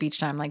same ship each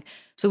time? Like,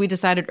 so we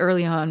decided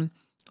early on,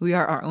 we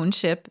are our own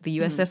ship, the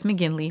USS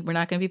McGinley. We're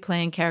not going to be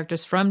playing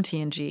characters from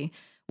TNG.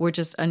 We're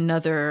just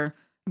another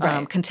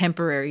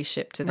contemporary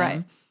ship to them.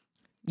 Right.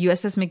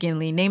 USS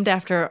McGinley, named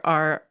after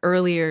our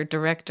earlier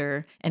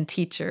director and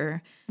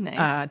teacher,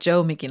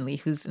 Jo McGinley,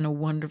 who's a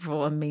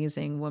wonderful,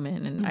 amazing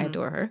woman, and I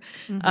adore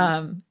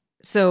her.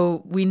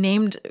 So we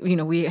named,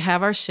 we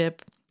have our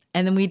ship,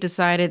 and then we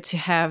decided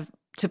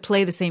to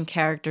play the same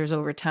characters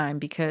over time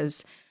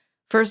because,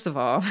 first of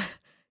all,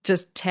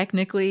 just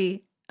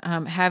technically,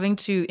 having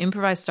to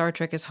improvise Star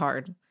Trek is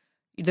hard.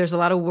 There's a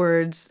lot of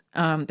words.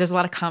 There's a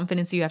lot of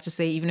confidence you have to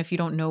say, even if you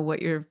don't know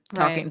what you're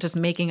talking, just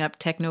making up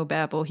techno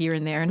babble here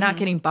and there and not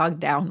getting bogged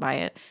down by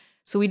it.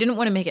 So we didn't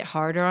want to make it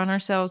harder on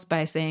ourselves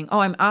by saying, oh,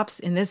 I'm ops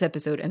in this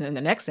episode, and then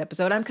the next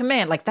episode I'm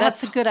command. Like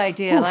that's a good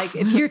idea. Oof. Like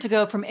if you're to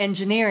go from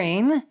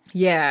engineering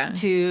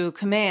to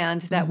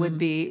command, that would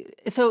be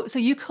so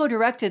you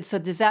co-directed. So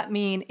does that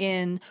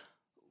mean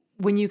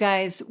when you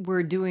guys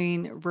were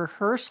doing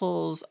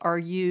rehearsals, are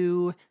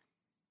you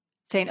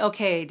saying,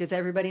 okay, does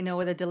everybody know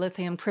what a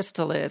dilithium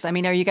crystal is? I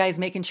mean, are you guys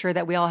making sure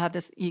that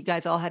you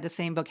guys all had the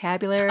same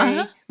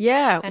vocabulary?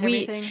 Yeah. And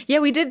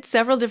everything? We did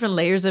several different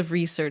layers of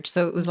research.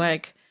 So it was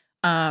like,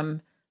 the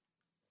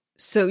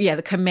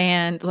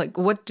command, like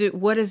what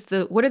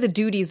are the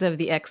duties of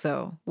the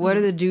XO? What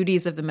are the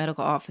duties of the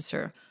medical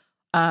officer?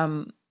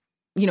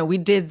 We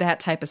did that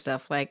type of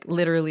stuff. Like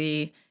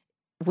literally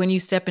when you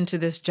step into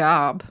this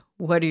job,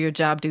 what are your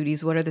job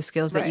duties? What are the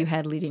skills that you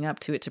had leading up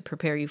to it to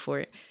prepare you for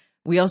it?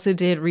 We also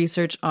did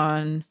research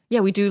on,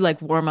 we do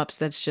like warm-ups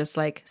that's just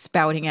like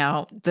spouting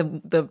out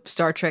the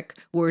Star Trek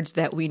words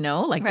that we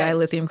know, like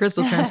dilithium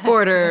crystal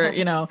transporter,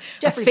 a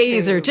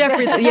phaser,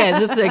 Jeffries,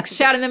 just like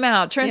shouting them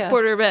out,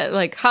 transporter,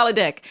 like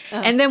holodeck.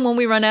 And then when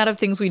we run out of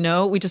things we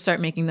know, we just start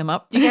making them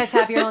up. Do you guys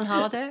have your own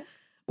holodeck?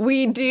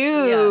 We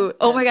do.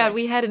 Oh my God,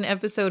 we had an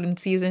episode in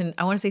season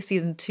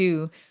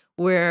 2,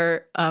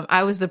 where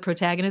I was the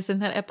protagonist in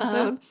that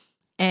episode.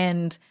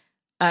 And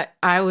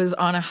I was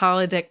on a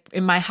holodeck,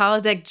 in my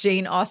holodeck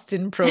Jane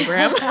Austen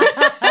program.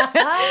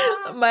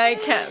 My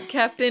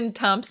Captain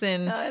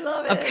Thompson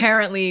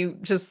apparently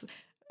just...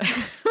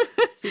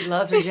 She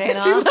loves her Jane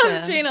Austen. She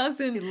loves Jane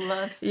Austen. She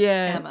loves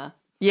Emma.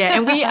 Yeah,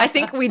 and I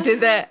think we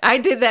did that. I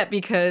did that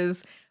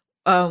because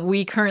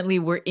we currently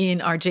were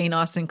in our Jane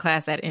Austen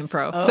class at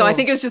Improv. Oh. So I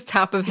think it was just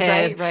top of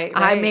head.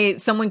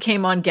 Right. Someone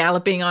came on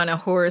galloping on a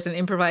horse, an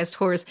improvised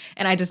horse,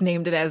 and I just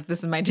named it as, this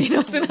is my Jane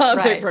Austen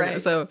holodeck program.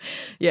 Right. So,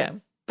 yeah.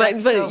 But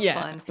so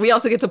fun. We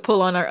also get to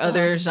pull on our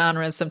other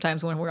genres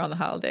sometimes when we're on the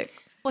holodeck.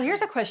 Well,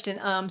 here's a question.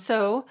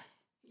 So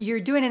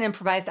you're doing an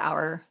improvised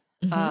hour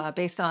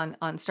based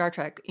on Star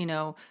Trek.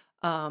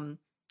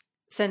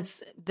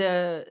 Since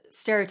the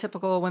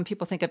stereotypical, when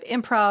people think of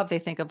improv, they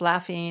think of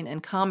laughing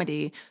and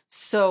comedy.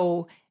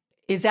 So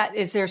Is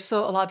there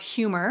still a lot of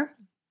humor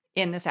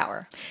in this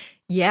hour?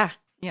 Yeah,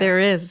 there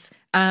is.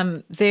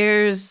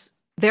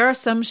 There are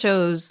some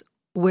shows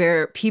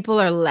where people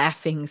are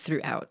laughing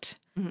throughout.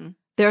 Mm-hmm.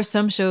 There are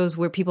some shows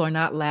where people are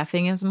not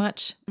laughing as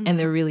much and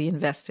they're really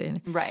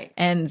invested. Right.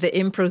 And the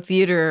improv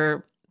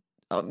theater,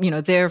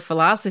 their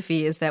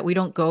philosophy is that we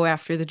don't go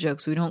after the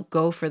jokes. We don't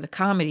go for the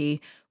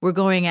comedy. We're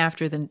going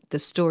after the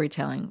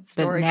storytelling,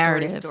 the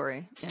narrative.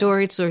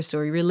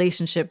 Story,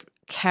 relationship,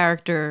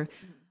 character,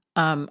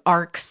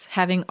 arcs,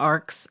 having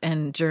arcs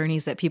and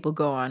journeys that people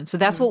go on. So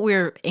that's what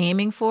we're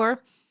aiming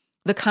for.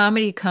 The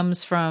comedy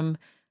comes from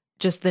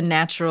just the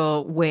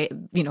natural way,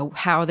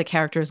 how the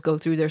characters go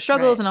through their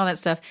struggles and all that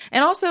stuff.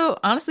 And also,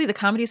 honestly, the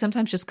comedy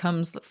sometimes just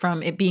comes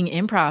from it being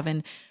improv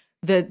and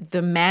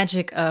the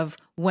magic of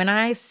when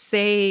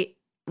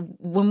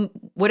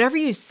whatever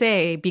you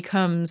say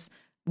becomes,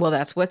 well,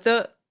 that's what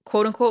the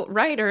quote unquote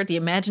writer, the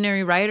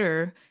imaginary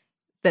writer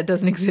that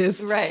doesn't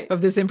exist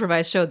of this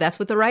improvised show, that's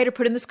what the writer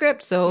put in the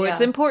script. So it's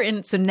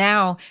important. So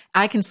now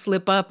I can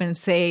slip up and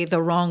say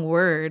the wrong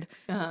word.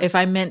 If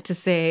I meant to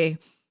say,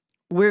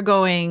 we're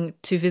going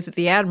to visit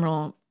the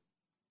admiral,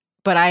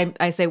 but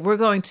I say we're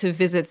going to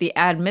visit the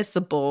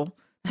admissible.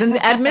 Then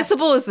the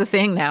admissible is the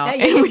thing now.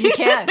 Yeah,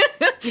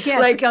 you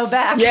can't like, go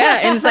back. Yeah,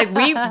 and it's like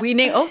we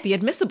name. Oh, the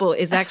admissible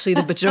is actually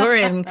the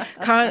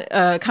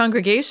Bajoran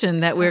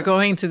congregation that we're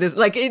going to. This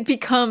like it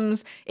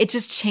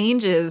just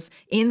changes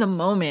in the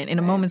moment, in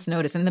a moment's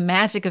notice, and the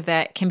magic of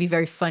that can be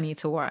very funny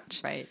to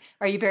watch. Right.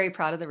 Are you very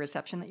proud of the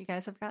reception that you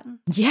guys have gotten?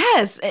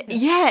 Yes,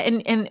 yeah,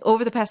 and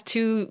over the past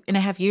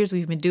 2.5 years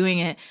we've been doing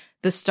it.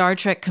 The Star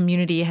Trek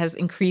community has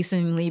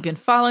increasingly been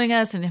following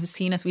us and have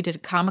seen us. We did a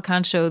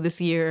Comic-Con show this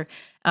year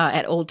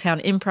at Old Town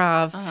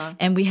Improv,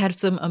 and we had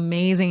some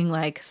amazing,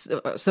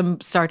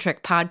 some Star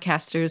Trek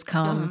podcasters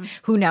come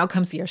who now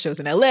come see our shows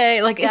in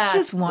LA. Like, it's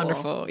just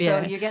wonderful. Cool.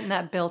 Yeah. So you're getting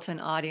that built-in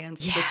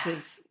audience,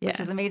 which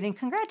is amazing.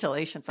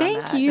 Congratulations on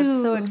that. Thank you.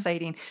 That's so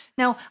exciting.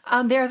 Now,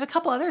 there's a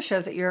couple other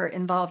shows that you're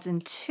involved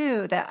in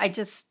too that I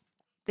just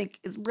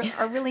think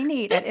are really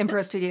neat at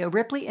Improv Studio.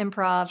 Ripley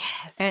Improv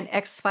and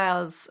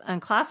X-Files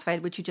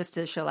Unclassified, which you just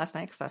did a show last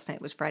night, because last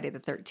night was Friday the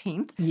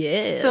 13th.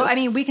 Yes. So, I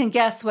mean, we can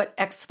guess what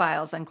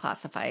X-Files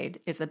Unclassified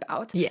is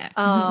about. Yeah.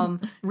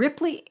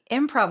 Ripley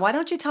Improv, why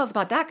don't you tell us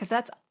about that? Because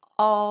that's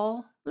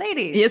all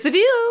ladies. Yes, it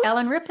is.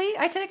 Ellen Ripley,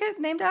 I take it,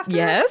 named after her?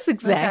 Yes,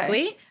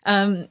 exactly.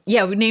 Okay.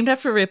 We're named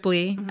after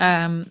Ripley.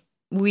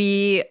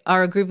 We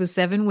are a group of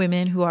 7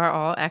 women who are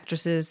all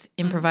actresses,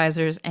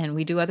 improvisers, and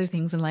we do other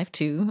things in life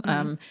too.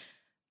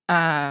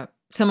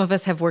 Some of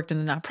us have worked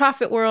in the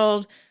nonprofit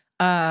world.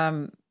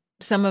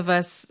 Some of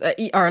us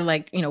are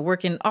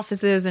work in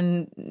offices,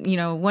 and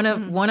one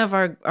of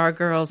our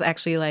girls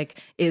actually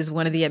is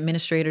one of the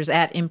administrators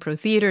at Improv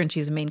Theater, and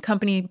she's a main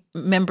company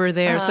member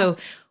there. So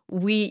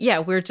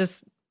we're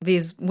just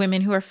these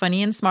women who are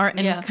funny and smart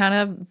and kind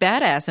of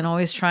badass and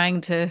always trying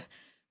to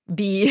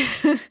be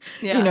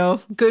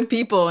good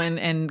people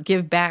and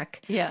give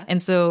back. Yeah.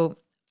 And so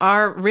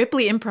our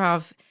Ripley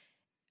Improv,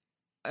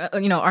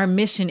 our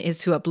mission is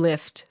to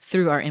uplift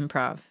through our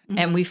improv.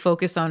 And we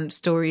focus on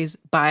stories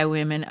by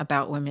women,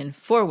 about women,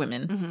 for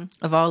women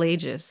of all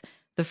ages.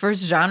 The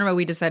first genre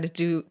we decided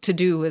to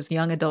do was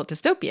young adult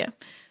dystopia.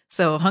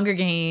 So Hunger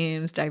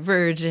Games,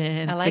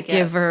 Divergent, The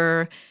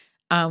Giver.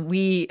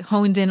 We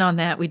honed in on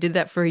that. We did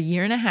that for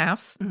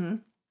 1.5 years.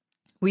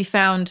 We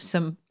found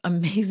some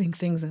amazing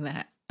things in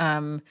that.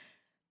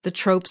 The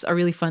tropes are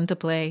really fun to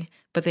play,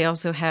 but they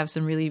also have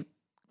some really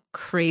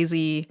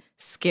crazy,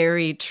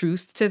 scary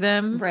truth to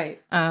them.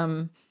 Right.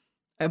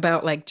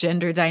 About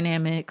gender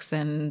dynamics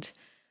and,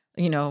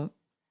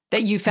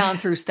 that you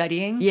found through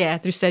studying? Yeah,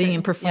 through studying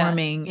and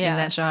performing in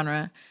that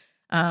genre.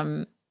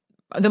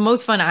 The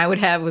most fun I would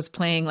have was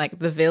playing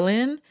the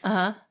villain.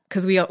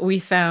 Because we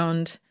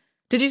found...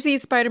 Did you see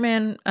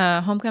Spider-Man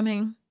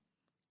Homecoming?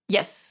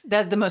 Yes,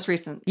 the most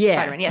recent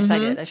Spider-Man. Yes, I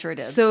did. I sure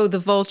did. So the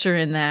Vulture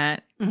in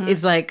that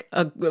is a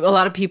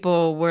lot of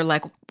people were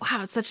like,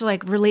 wow, it's such a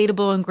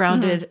relatable and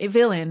grounded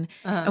villain.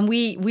 And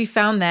we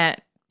found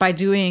that by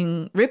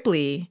doing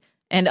Ripley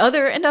and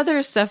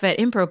other stuff at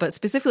Improv, but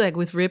specifically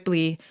with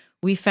Ripley,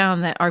 we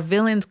found that our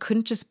villains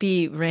couldn't just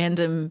be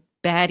random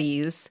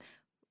baddies,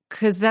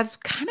 because that's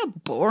kind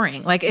of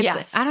boring.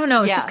 It's I don't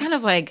know. It's just kind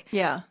of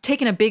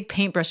taking a big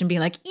paintbrush and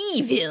being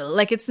evil.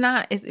 It's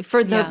not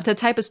for the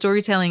type of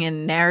storytelling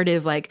and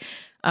narrative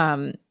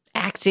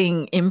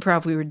acting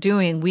improv we were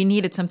doing. We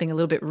needed something a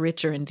little bit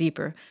richer and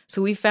deeper.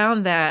 So we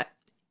found that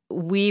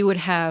we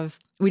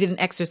did an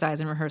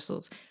exercise in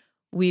rehearsals.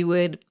 We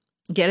would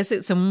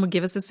someone would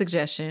give us a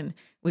suggestion.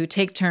 We would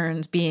take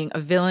turns being a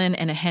villain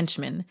and a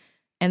henchman,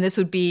 and this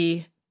would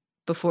be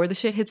before the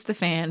shit hits the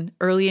fan.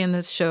 Early in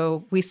this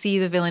show, we see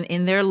the villain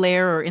in their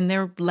lair or in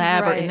their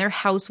lab or in their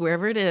house,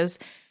 wherever it is,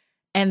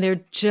 and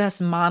they're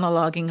just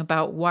monologuing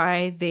about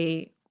why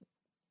they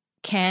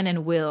can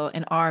and will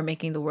and are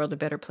making the world a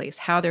better place,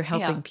 how they're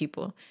helping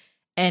people.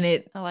 And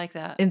I like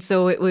that. And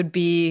so it would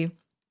be,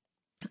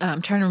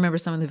 I'm trying to remember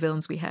some of the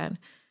villains we had.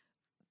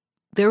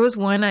 There was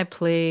one I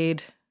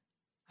played,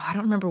 I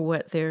don't remember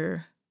what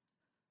their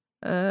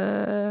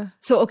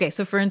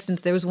So for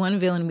instance, there was one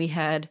villain we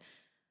had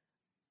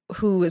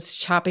who was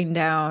chopping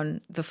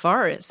down the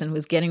forest and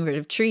was getting rid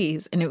of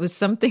trees. And it was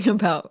something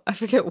about, I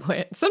forget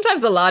what. Sometimes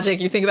the logic,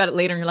 you think about it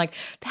later and you're like,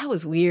 that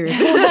was weird.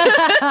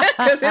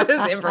 Because it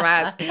was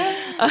improvised.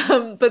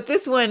 But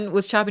this one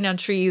was chopping down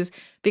trees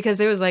because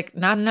there was like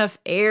not enough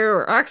air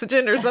or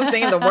oxygen or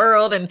something in the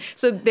world. And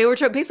so they were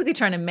basically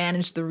trying to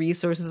manage the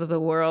resources of the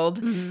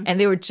world. Mm-hmm.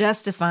 And they were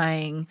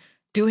justifying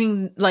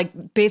doing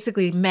like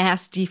basically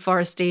mass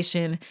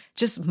deforestation,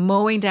 just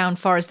mowing down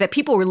forests that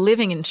people were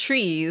living in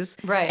trees,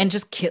 right, and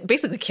just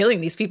basically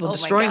killing these people,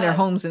 destroying their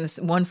homes in this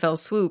one fell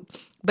swoop.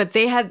 But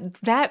they had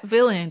that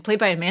villain played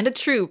by Amanda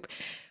Troop.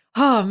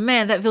 Oh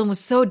man, that villain was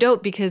so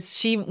dope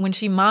because when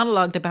she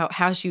monologued about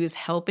how she was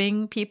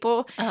helping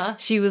people,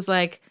 she was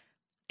like,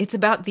 it's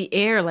about the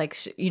air, like,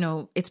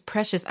 it's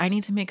precious. I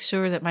need to make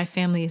sure that my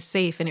family is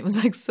safe. And it was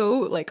like so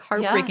like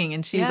heartbreaking.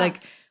 And she like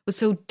was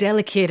so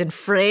delicate and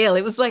frail.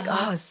 It was like,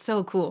 oh, it's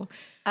so cool.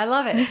 I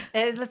love it.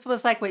 It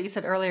was like what you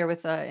said earlier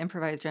with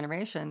Improvised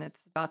Generation.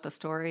 It's about the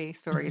story.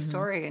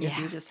 And if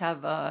you just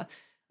have a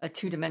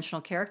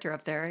two-dimensional character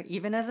up there,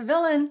 even as a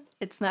villain,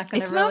 it's not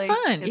going to really, not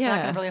fun. It's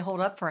not going to really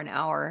hold up for an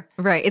hour.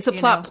 Right. It's a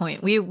plot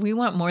point. We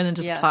want more than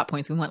just plot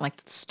points. We want like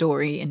the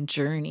story and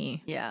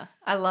journey. Yeah.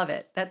 I love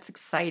it. That's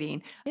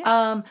exciting.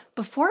 Yeah.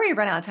 Before we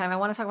run out of time, I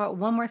want to talk about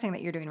one more thing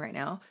that you're doing right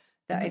now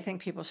that I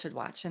think people should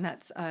watch, and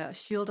that's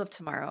Shield of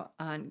Tomorrow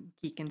on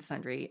Geek and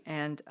Sundry.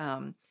 And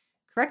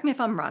correct me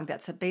if I'm wrong,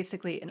 that's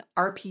basically an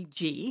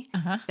RPG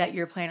that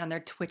you're playing on their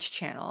Twitch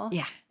channel.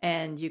 Yeah.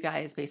 And you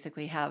guys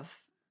basically have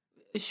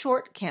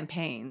short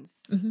campaigns,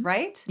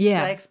 right?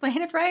 Yeah. Did I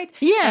explain it right?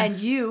 Yeah. And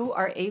you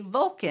are a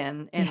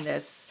Vulcan in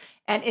this.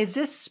 And is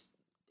this,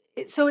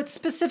 so it's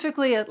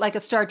specifically like a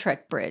Star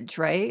Trek bridge,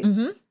 right?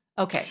 Mm-hmm.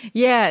 Okay.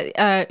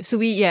 Yeah.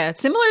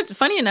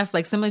 Funny enough,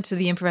 like similar to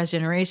the Improvised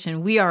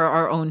Generation, we are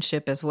our own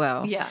ship as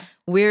well. Yeah.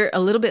 We're a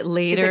little bit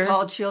later. Is it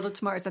called Shield of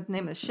Tomorrow? Is that the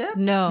name of the ship?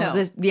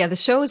 No. The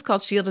show is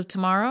called Shield of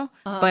Tomorrow,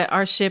 but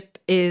our ship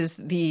is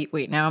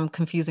now I'm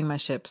confusing my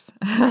ships.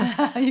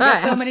 You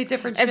got so many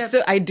different ships.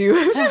 I do.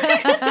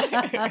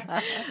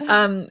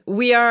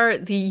 We are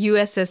the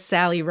USS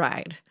Sally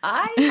Ride.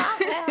 I love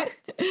that.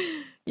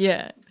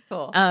 Yeah.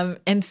 Cool.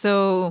 And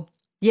so...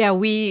 yeah,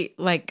 we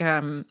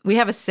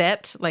have a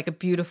set, like a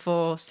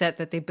beautiful set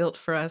that they built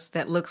for us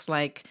that looks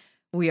like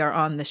we are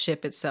on the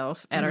ship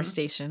itself at our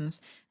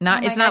stations.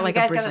 It's not like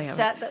a bridge. You guys got a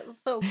set that's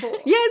so cool.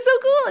 Yeah, it's so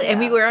cool. Yeah. And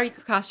we wear our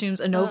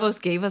costumes.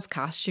 Anovos gave us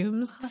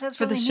costumes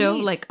for the show.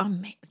 Neat. Like,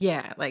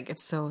 like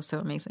it's so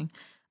amazing.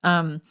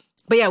 But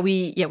yeah,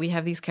 we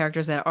have these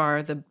characters that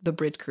are the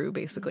bridge crew,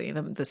 basically,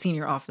 the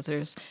senior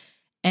officers.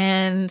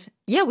 And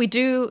yeah, we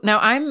do. Now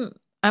I'm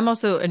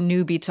also a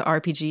newbie to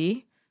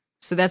RPG.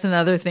 So that's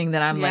another thing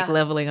that I'm like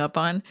leveling up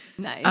on.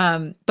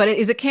 Nice. But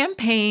is a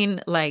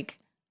campaign like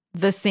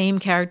the same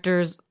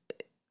characters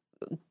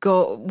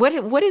go?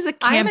 What is a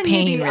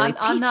campaign really?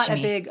 I'm not a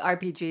big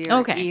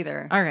RPG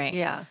either. All right.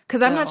 Yeah.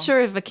 Because I'm not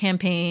sure if a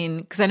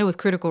campaign, because I know with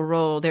Critical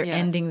Role, they're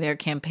ending their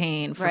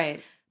campaign.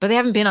 Right. But they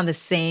haven't been on the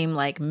same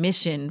like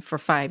mission for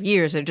 5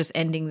 years. They're just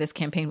ending this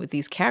campaign with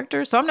these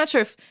characters. So I'm not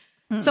sure if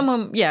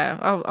someone,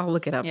 I'll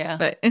look it up. Yeah.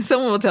 But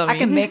someone will tell me. I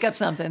can make up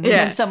something and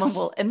then someone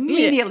will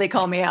immediately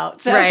call me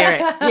out. So. Right.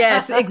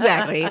 Yes,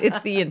 exactly.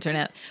 It's the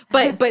internet.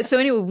 But so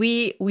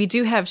anyway, we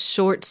do have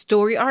short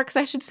story arcs,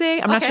 I should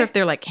say. I'm not sure if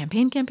they're like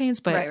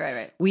campaigns, but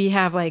right. We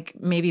have like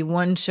maybe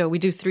one show. We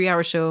do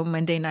 3-hour show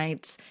Monday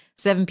nights,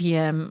 7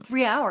 p.m.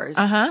 3 hours.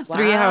 Wow.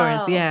 3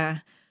 hours.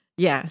 Yeah.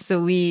 Yeah.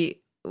 So we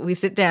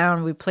sit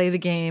down, we play the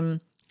game.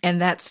 And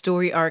that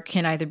story arc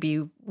can either be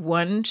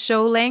one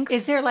show length.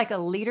 Is there like a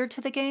leader to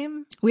the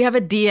game? We have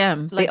a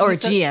DM or a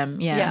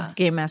GM,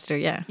 game master,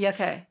 yeah. Yeah,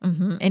 okay.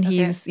 Mm-hmm. And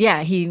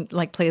he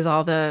like plays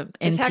all the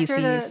NPCs. Is Hector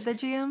the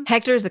GM?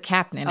 Hector is the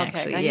captain,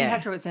 actually. I knew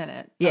Hector was in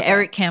it. Yeah,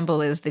 Eric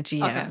Campbell is the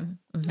GM. Okay.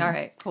 Mm-hmm. All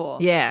right, cool.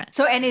 Yeah.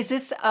 So, and is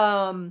this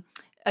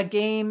a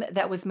game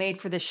that was made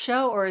for the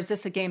show, or is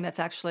this a game that's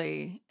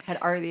actually had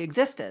already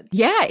existed?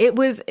 Yeah, it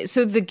was.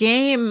 So the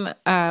game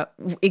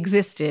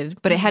existed,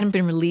 but it hadn't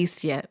been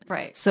released yet.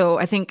 Right. So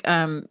I think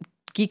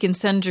Geek and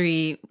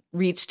Sundry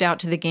reached out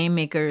to the game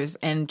makers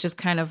and just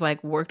kind of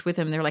like worked with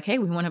them. They're like, hey,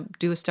 we want to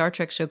do a Star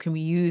Trek show. Can we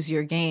use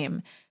your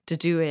game to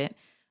do it?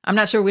 I'm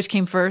not sure which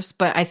came first,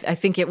 but I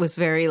think it was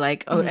very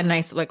like a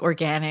nice like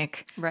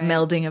organic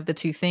melding of the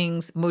two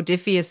things.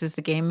 Modiphius is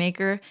the game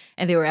maker,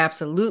 and they were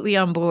absolutely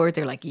on board.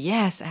 They're like,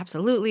 yes,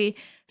 absolutely.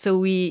 So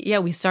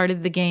we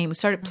started the game. We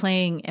started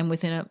playing, and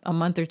within a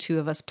month or two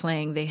of us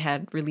playing, they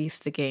had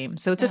released the game.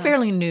 So it's a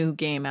fairly new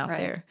game out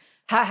there.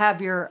 How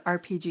have your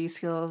RPG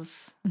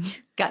skills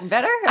gotten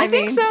better? I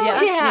think so.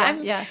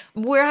 Yeah.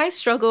 Where I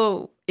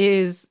struggle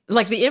is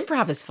like the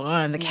improv is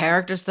fun, the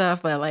character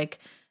stuff, like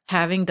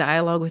having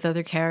dialogue with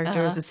other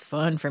characters is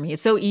fun for me.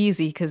 It's so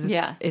easy because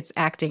it's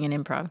acting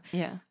and improv.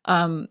 Yeah.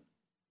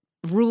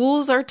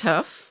 Rules are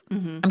tough.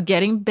 Mm-hmm. I'm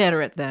getting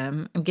better at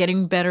them. I'm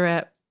getting better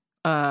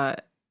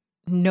at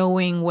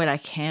knowing what I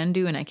can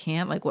do and I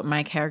can't, like what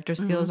my character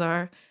skills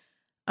are.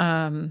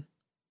 So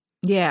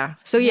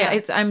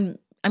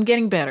I'm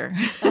getting better.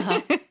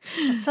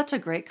 It's such a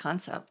great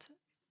concept.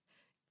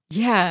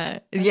 Yeah.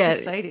 That's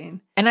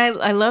exciting. And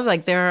I love,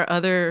 like, there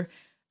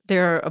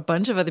are a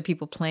bunch of other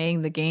people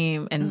playing the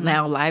game and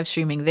now live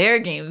streaming their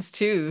games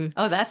too.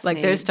 Oh, that's like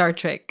neat. their Star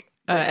Trek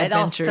it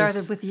adventures. all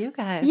started with you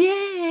guys.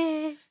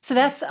 Yeah. So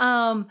that's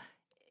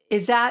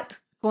is that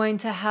going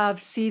to have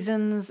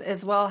seasons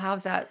as well?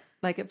 How's that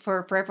like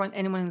for everyone,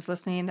 anyone who's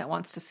listening that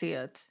wants to see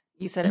it?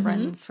 You said it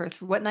runs for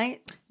what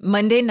night?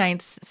 Monday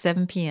nights,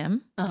 7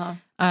 p.m.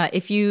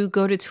 If you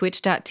go to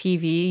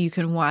twitch.tv, you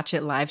can watch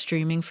it live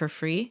streaming for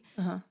free.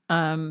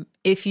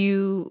 If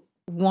you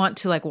want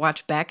to like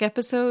watch back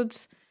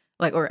episodes,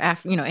 like, or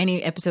after,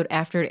 any episode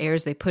after it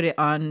airs, they put it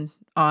on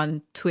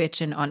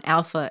Twitch and on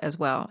Alpha as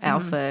well.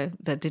 Alpha,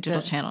 the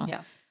digital channel.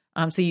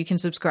 Yeah. So you can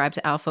subscribe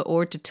to Alpha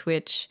or to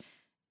Twitch,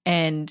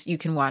 and you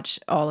can watch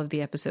all of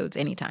the episodes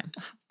anytime.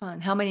 Fun.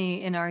 How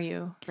many in are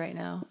you right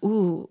now?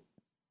 Ooh,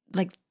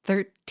 like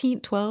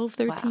 12,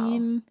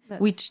 13. Wow.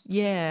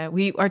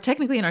 We are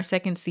technically in our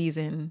second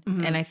season,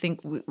 and I think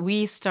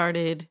we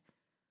started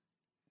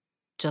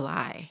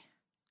July.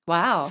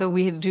 Wow. So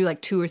we do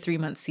like 2 or 3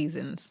 month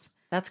seasons.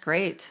 That's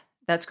great.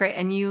 That's great.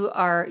 And you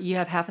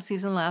have half a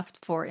season left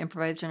for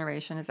Improvised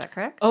Generation. Is that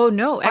correct? Oh,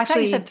 no. Actually, I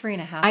thought you said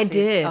 3.5 I seasons.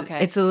 did.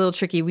 Okay. It's a little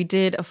tricky. We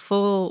did a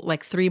full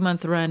like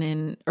 3-month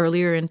run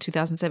earlier in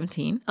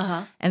 2017.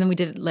 And then we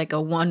did like a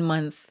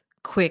 1-month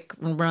quick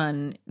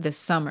run this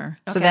summer.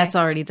 So that's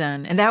already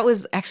done. And that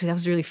was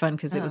really fun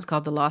because it was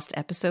called The Lost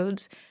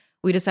Episodes.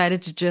 We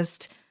decided to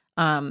just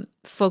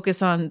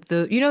focus on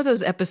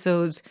those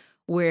episodes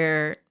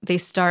where they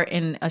start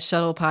in a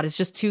shuttle pod. It's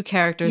just 2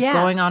 characters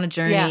going on a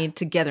journey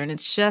together, and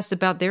it's just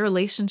about their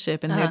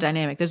relationship and their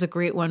dynamic. There's a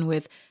great one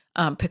with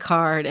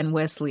Picard and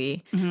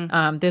Wesley.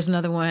 There's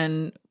another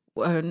one,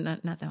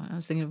 not that one. I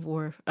was thinking of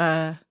Worf.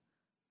 Trying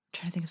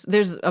to think of,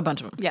 there's a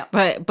bunch of them. Yeah,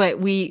 but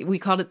we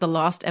called it The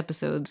Lost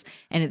Episodes,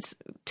 and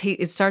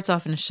it starts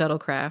off in a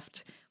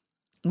shuttlecraft.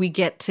 We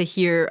get to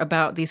hear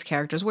about these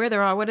characters, where they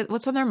are,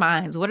 what's on their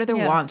minds, what are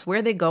their wants, where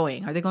are they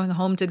going? Are they going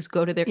home to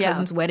go to their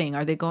cousin's wedding?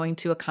 Are they going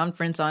to a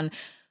conference on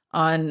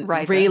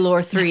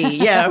Raylor 3?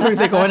 Yeah, or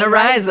they're going to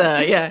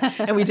Ryza. Yeah,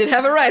 and we did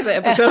have a Ryza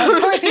episode. Of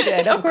course you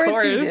did. Of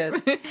course you did.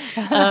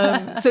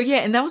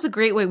 And that was a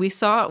great way. We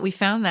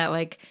found that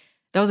like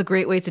that was a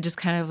great way to just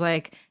kind of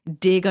like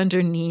dig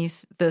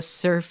underneath the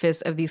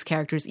surface of these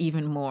characters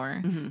even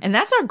more. And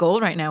that's our goal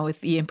right now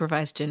with the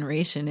Improvised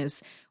Generation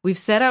is we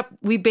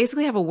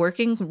basically have a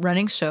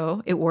running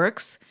show. It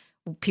works.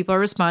 People are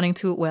responding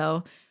to it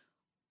well.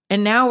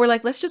 And now we're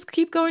like, let's just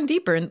keep going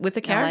deeper with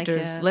the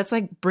characters. Let's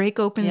like break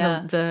open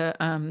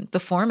the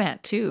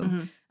format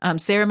too.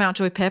 Sarah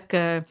Mountjoy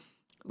Pepka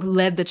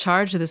led the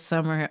charge this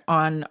summer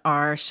on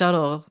our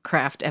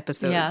shuttlecraft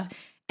episodes. Yeah.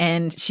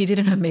 And she did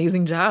an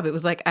amazing job. It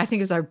was like, I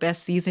think it was our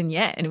best season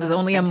yet. And it was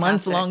only fantastic. A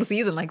month-long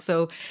season. Like,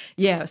 so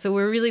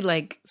we're really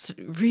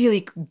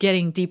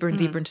getting deeper and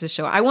deeper into the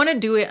show. I want to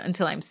do it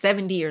until I'm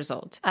 70 years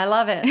old. I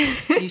love it.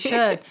 You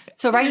should.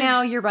 So right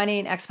now you're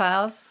running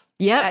X-Files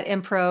at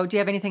Impro. Do you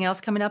have anything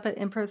else coming up at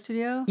Impro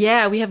Studio?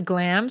 Yeah, we have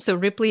Glam. So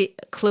Ripley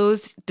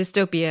closed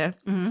Dystopia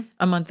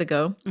a month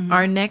ago.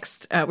 Our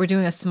next, we're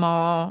doing a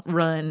small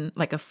run,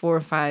 like a 4 or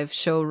 5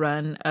 show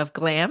run of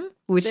Glam.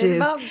 Which is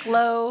about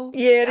glow.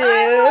 Yeah, it is.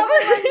 Oh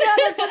my God,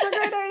 that's such a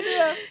great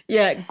idea.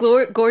 Yeah,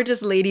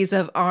 gorgeous ladies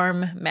of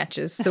arm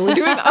matches. So we're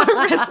doing arm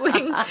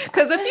wrestling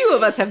because a few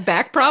of us have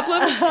back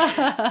problems.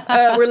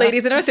 We're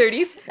ladies in our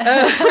 30s.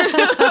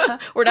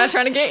 We're not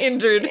trying to get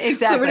injured.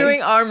 Exactly. So we're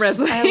doing arm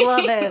wrestling.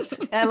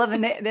 I love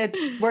it.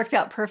 That worked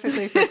out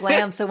perfectly for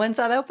Glam. So when's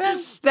that open?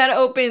 That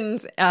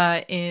opens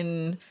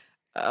in...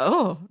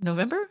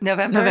 November?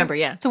 November,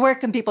 yeah. So where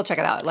can people check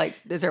it out? Like,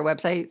 is there a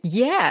website?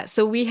 Yeah.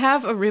 So we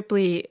have a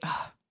Ripley.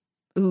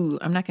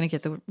 I'm not going to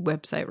get the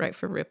website right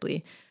for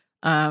Ripley.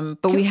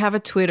 But we have a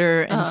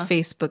Twitter and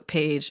Facebook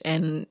page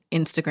and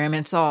Instagram, and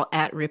it's all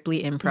at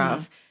Ripley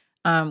Improv.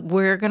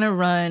 We're going to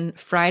run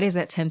Fridays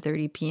at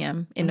 10:30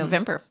 p.m. in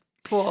November.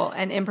 Cool.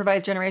 And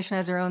Improvised Generation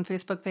has their own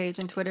Facebook page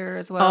and Twitter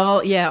as well?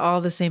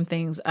 All the same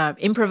things.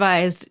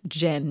 Improvised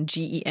Gen,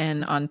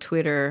 Gen on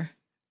Twitter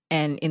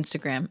and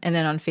Instagram. And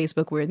then on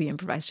Facebook, we're the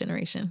Improvised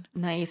Generation.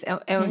 Nice.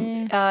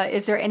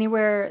 Is there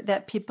anywhere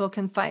that people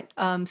can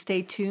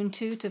stay tuned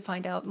to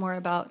find out more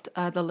about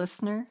the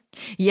listener?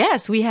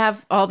 Yes, we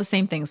have all the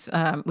same things.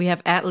 We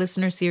have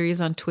 @Listener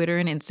Series on Twitter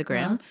and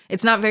Instagram.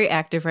 It's not very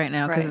active right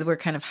now because we're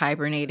kind of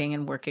hibernating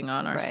and working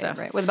on our stuff.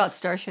 Right. What about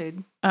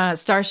Starshade?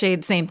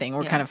 Starshade, same thing.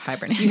 We're kind of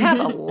hibernating. You have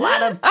a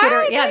lot of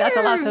Twitter. That's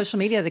a lot of social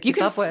media to keep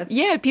up with.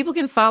 Yeah, people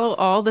can follow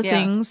all the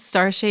things.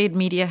 Starshade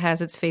Media has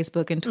its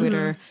Facebook and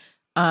Twitter.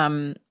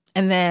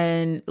 And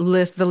then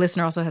the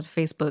listener also has a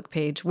Facebook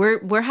page.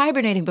 We're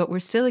hibernating, but we're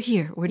still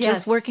here. We're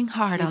just working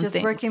hard on things.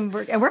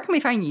 And where can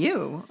we find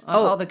you on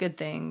all the good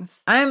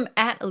things? I'm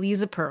at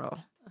Eliza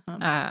Pearl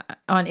on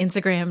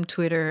Instagram,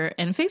 Twitter,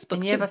 and Facebook.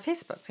 And you have a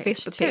Facebook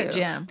page too.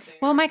 Yeah.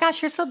 Well, my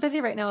gosh, you're so busy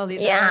right now,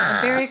 Eliza. Yeah.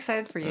 I'm very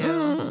excited for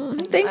you.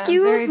 Thank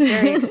you. I'm very,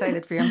 very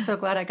excited for you. I'm so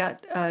glad I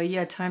got you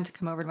had time to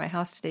come over to my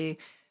house today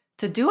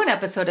to do an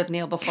episode of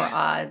Kneel Before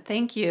Odd.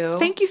 Thank you.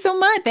 Thank you so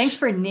much. Thanks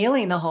for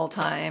kneeling the whole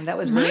time. That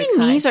was really kind.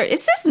 My knees are.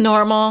 Is this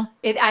normal?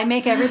 I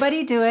make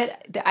everybody do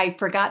it. I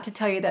forgot to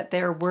tell you that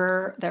there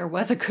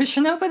was a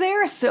cushion over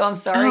there, so I'm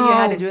sorry you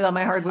had to do it on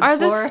my hardwood floor. Are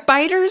the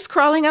spiders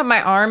crawling up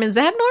my arm? Is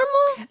that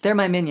normal? They're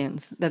my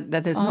minions.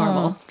 That is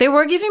normal. They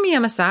were giving me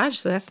a massage,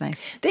 so that's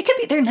nice.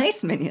 They're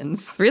nice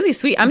minions. Really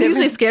sweet. I'm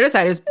usually scared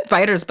of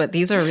spiders, but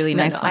these are really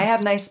nice ones. I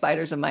have nice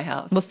spiders in my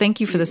house. Well, thank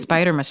you for the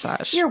spider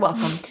massage. You're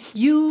welcome.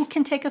 You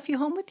can take a few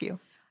home with you.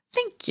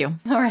 Thank you.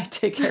 All right,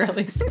 take care,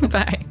 Elise.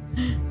 Bye.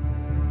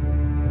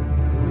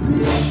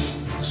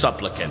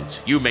 Supplicants,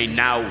 you may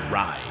now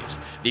rise.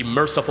 The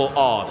merciful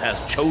Odd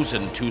has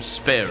chosen to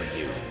spare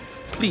you.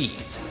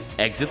 Please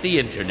exit the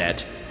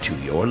internet to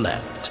your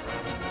left.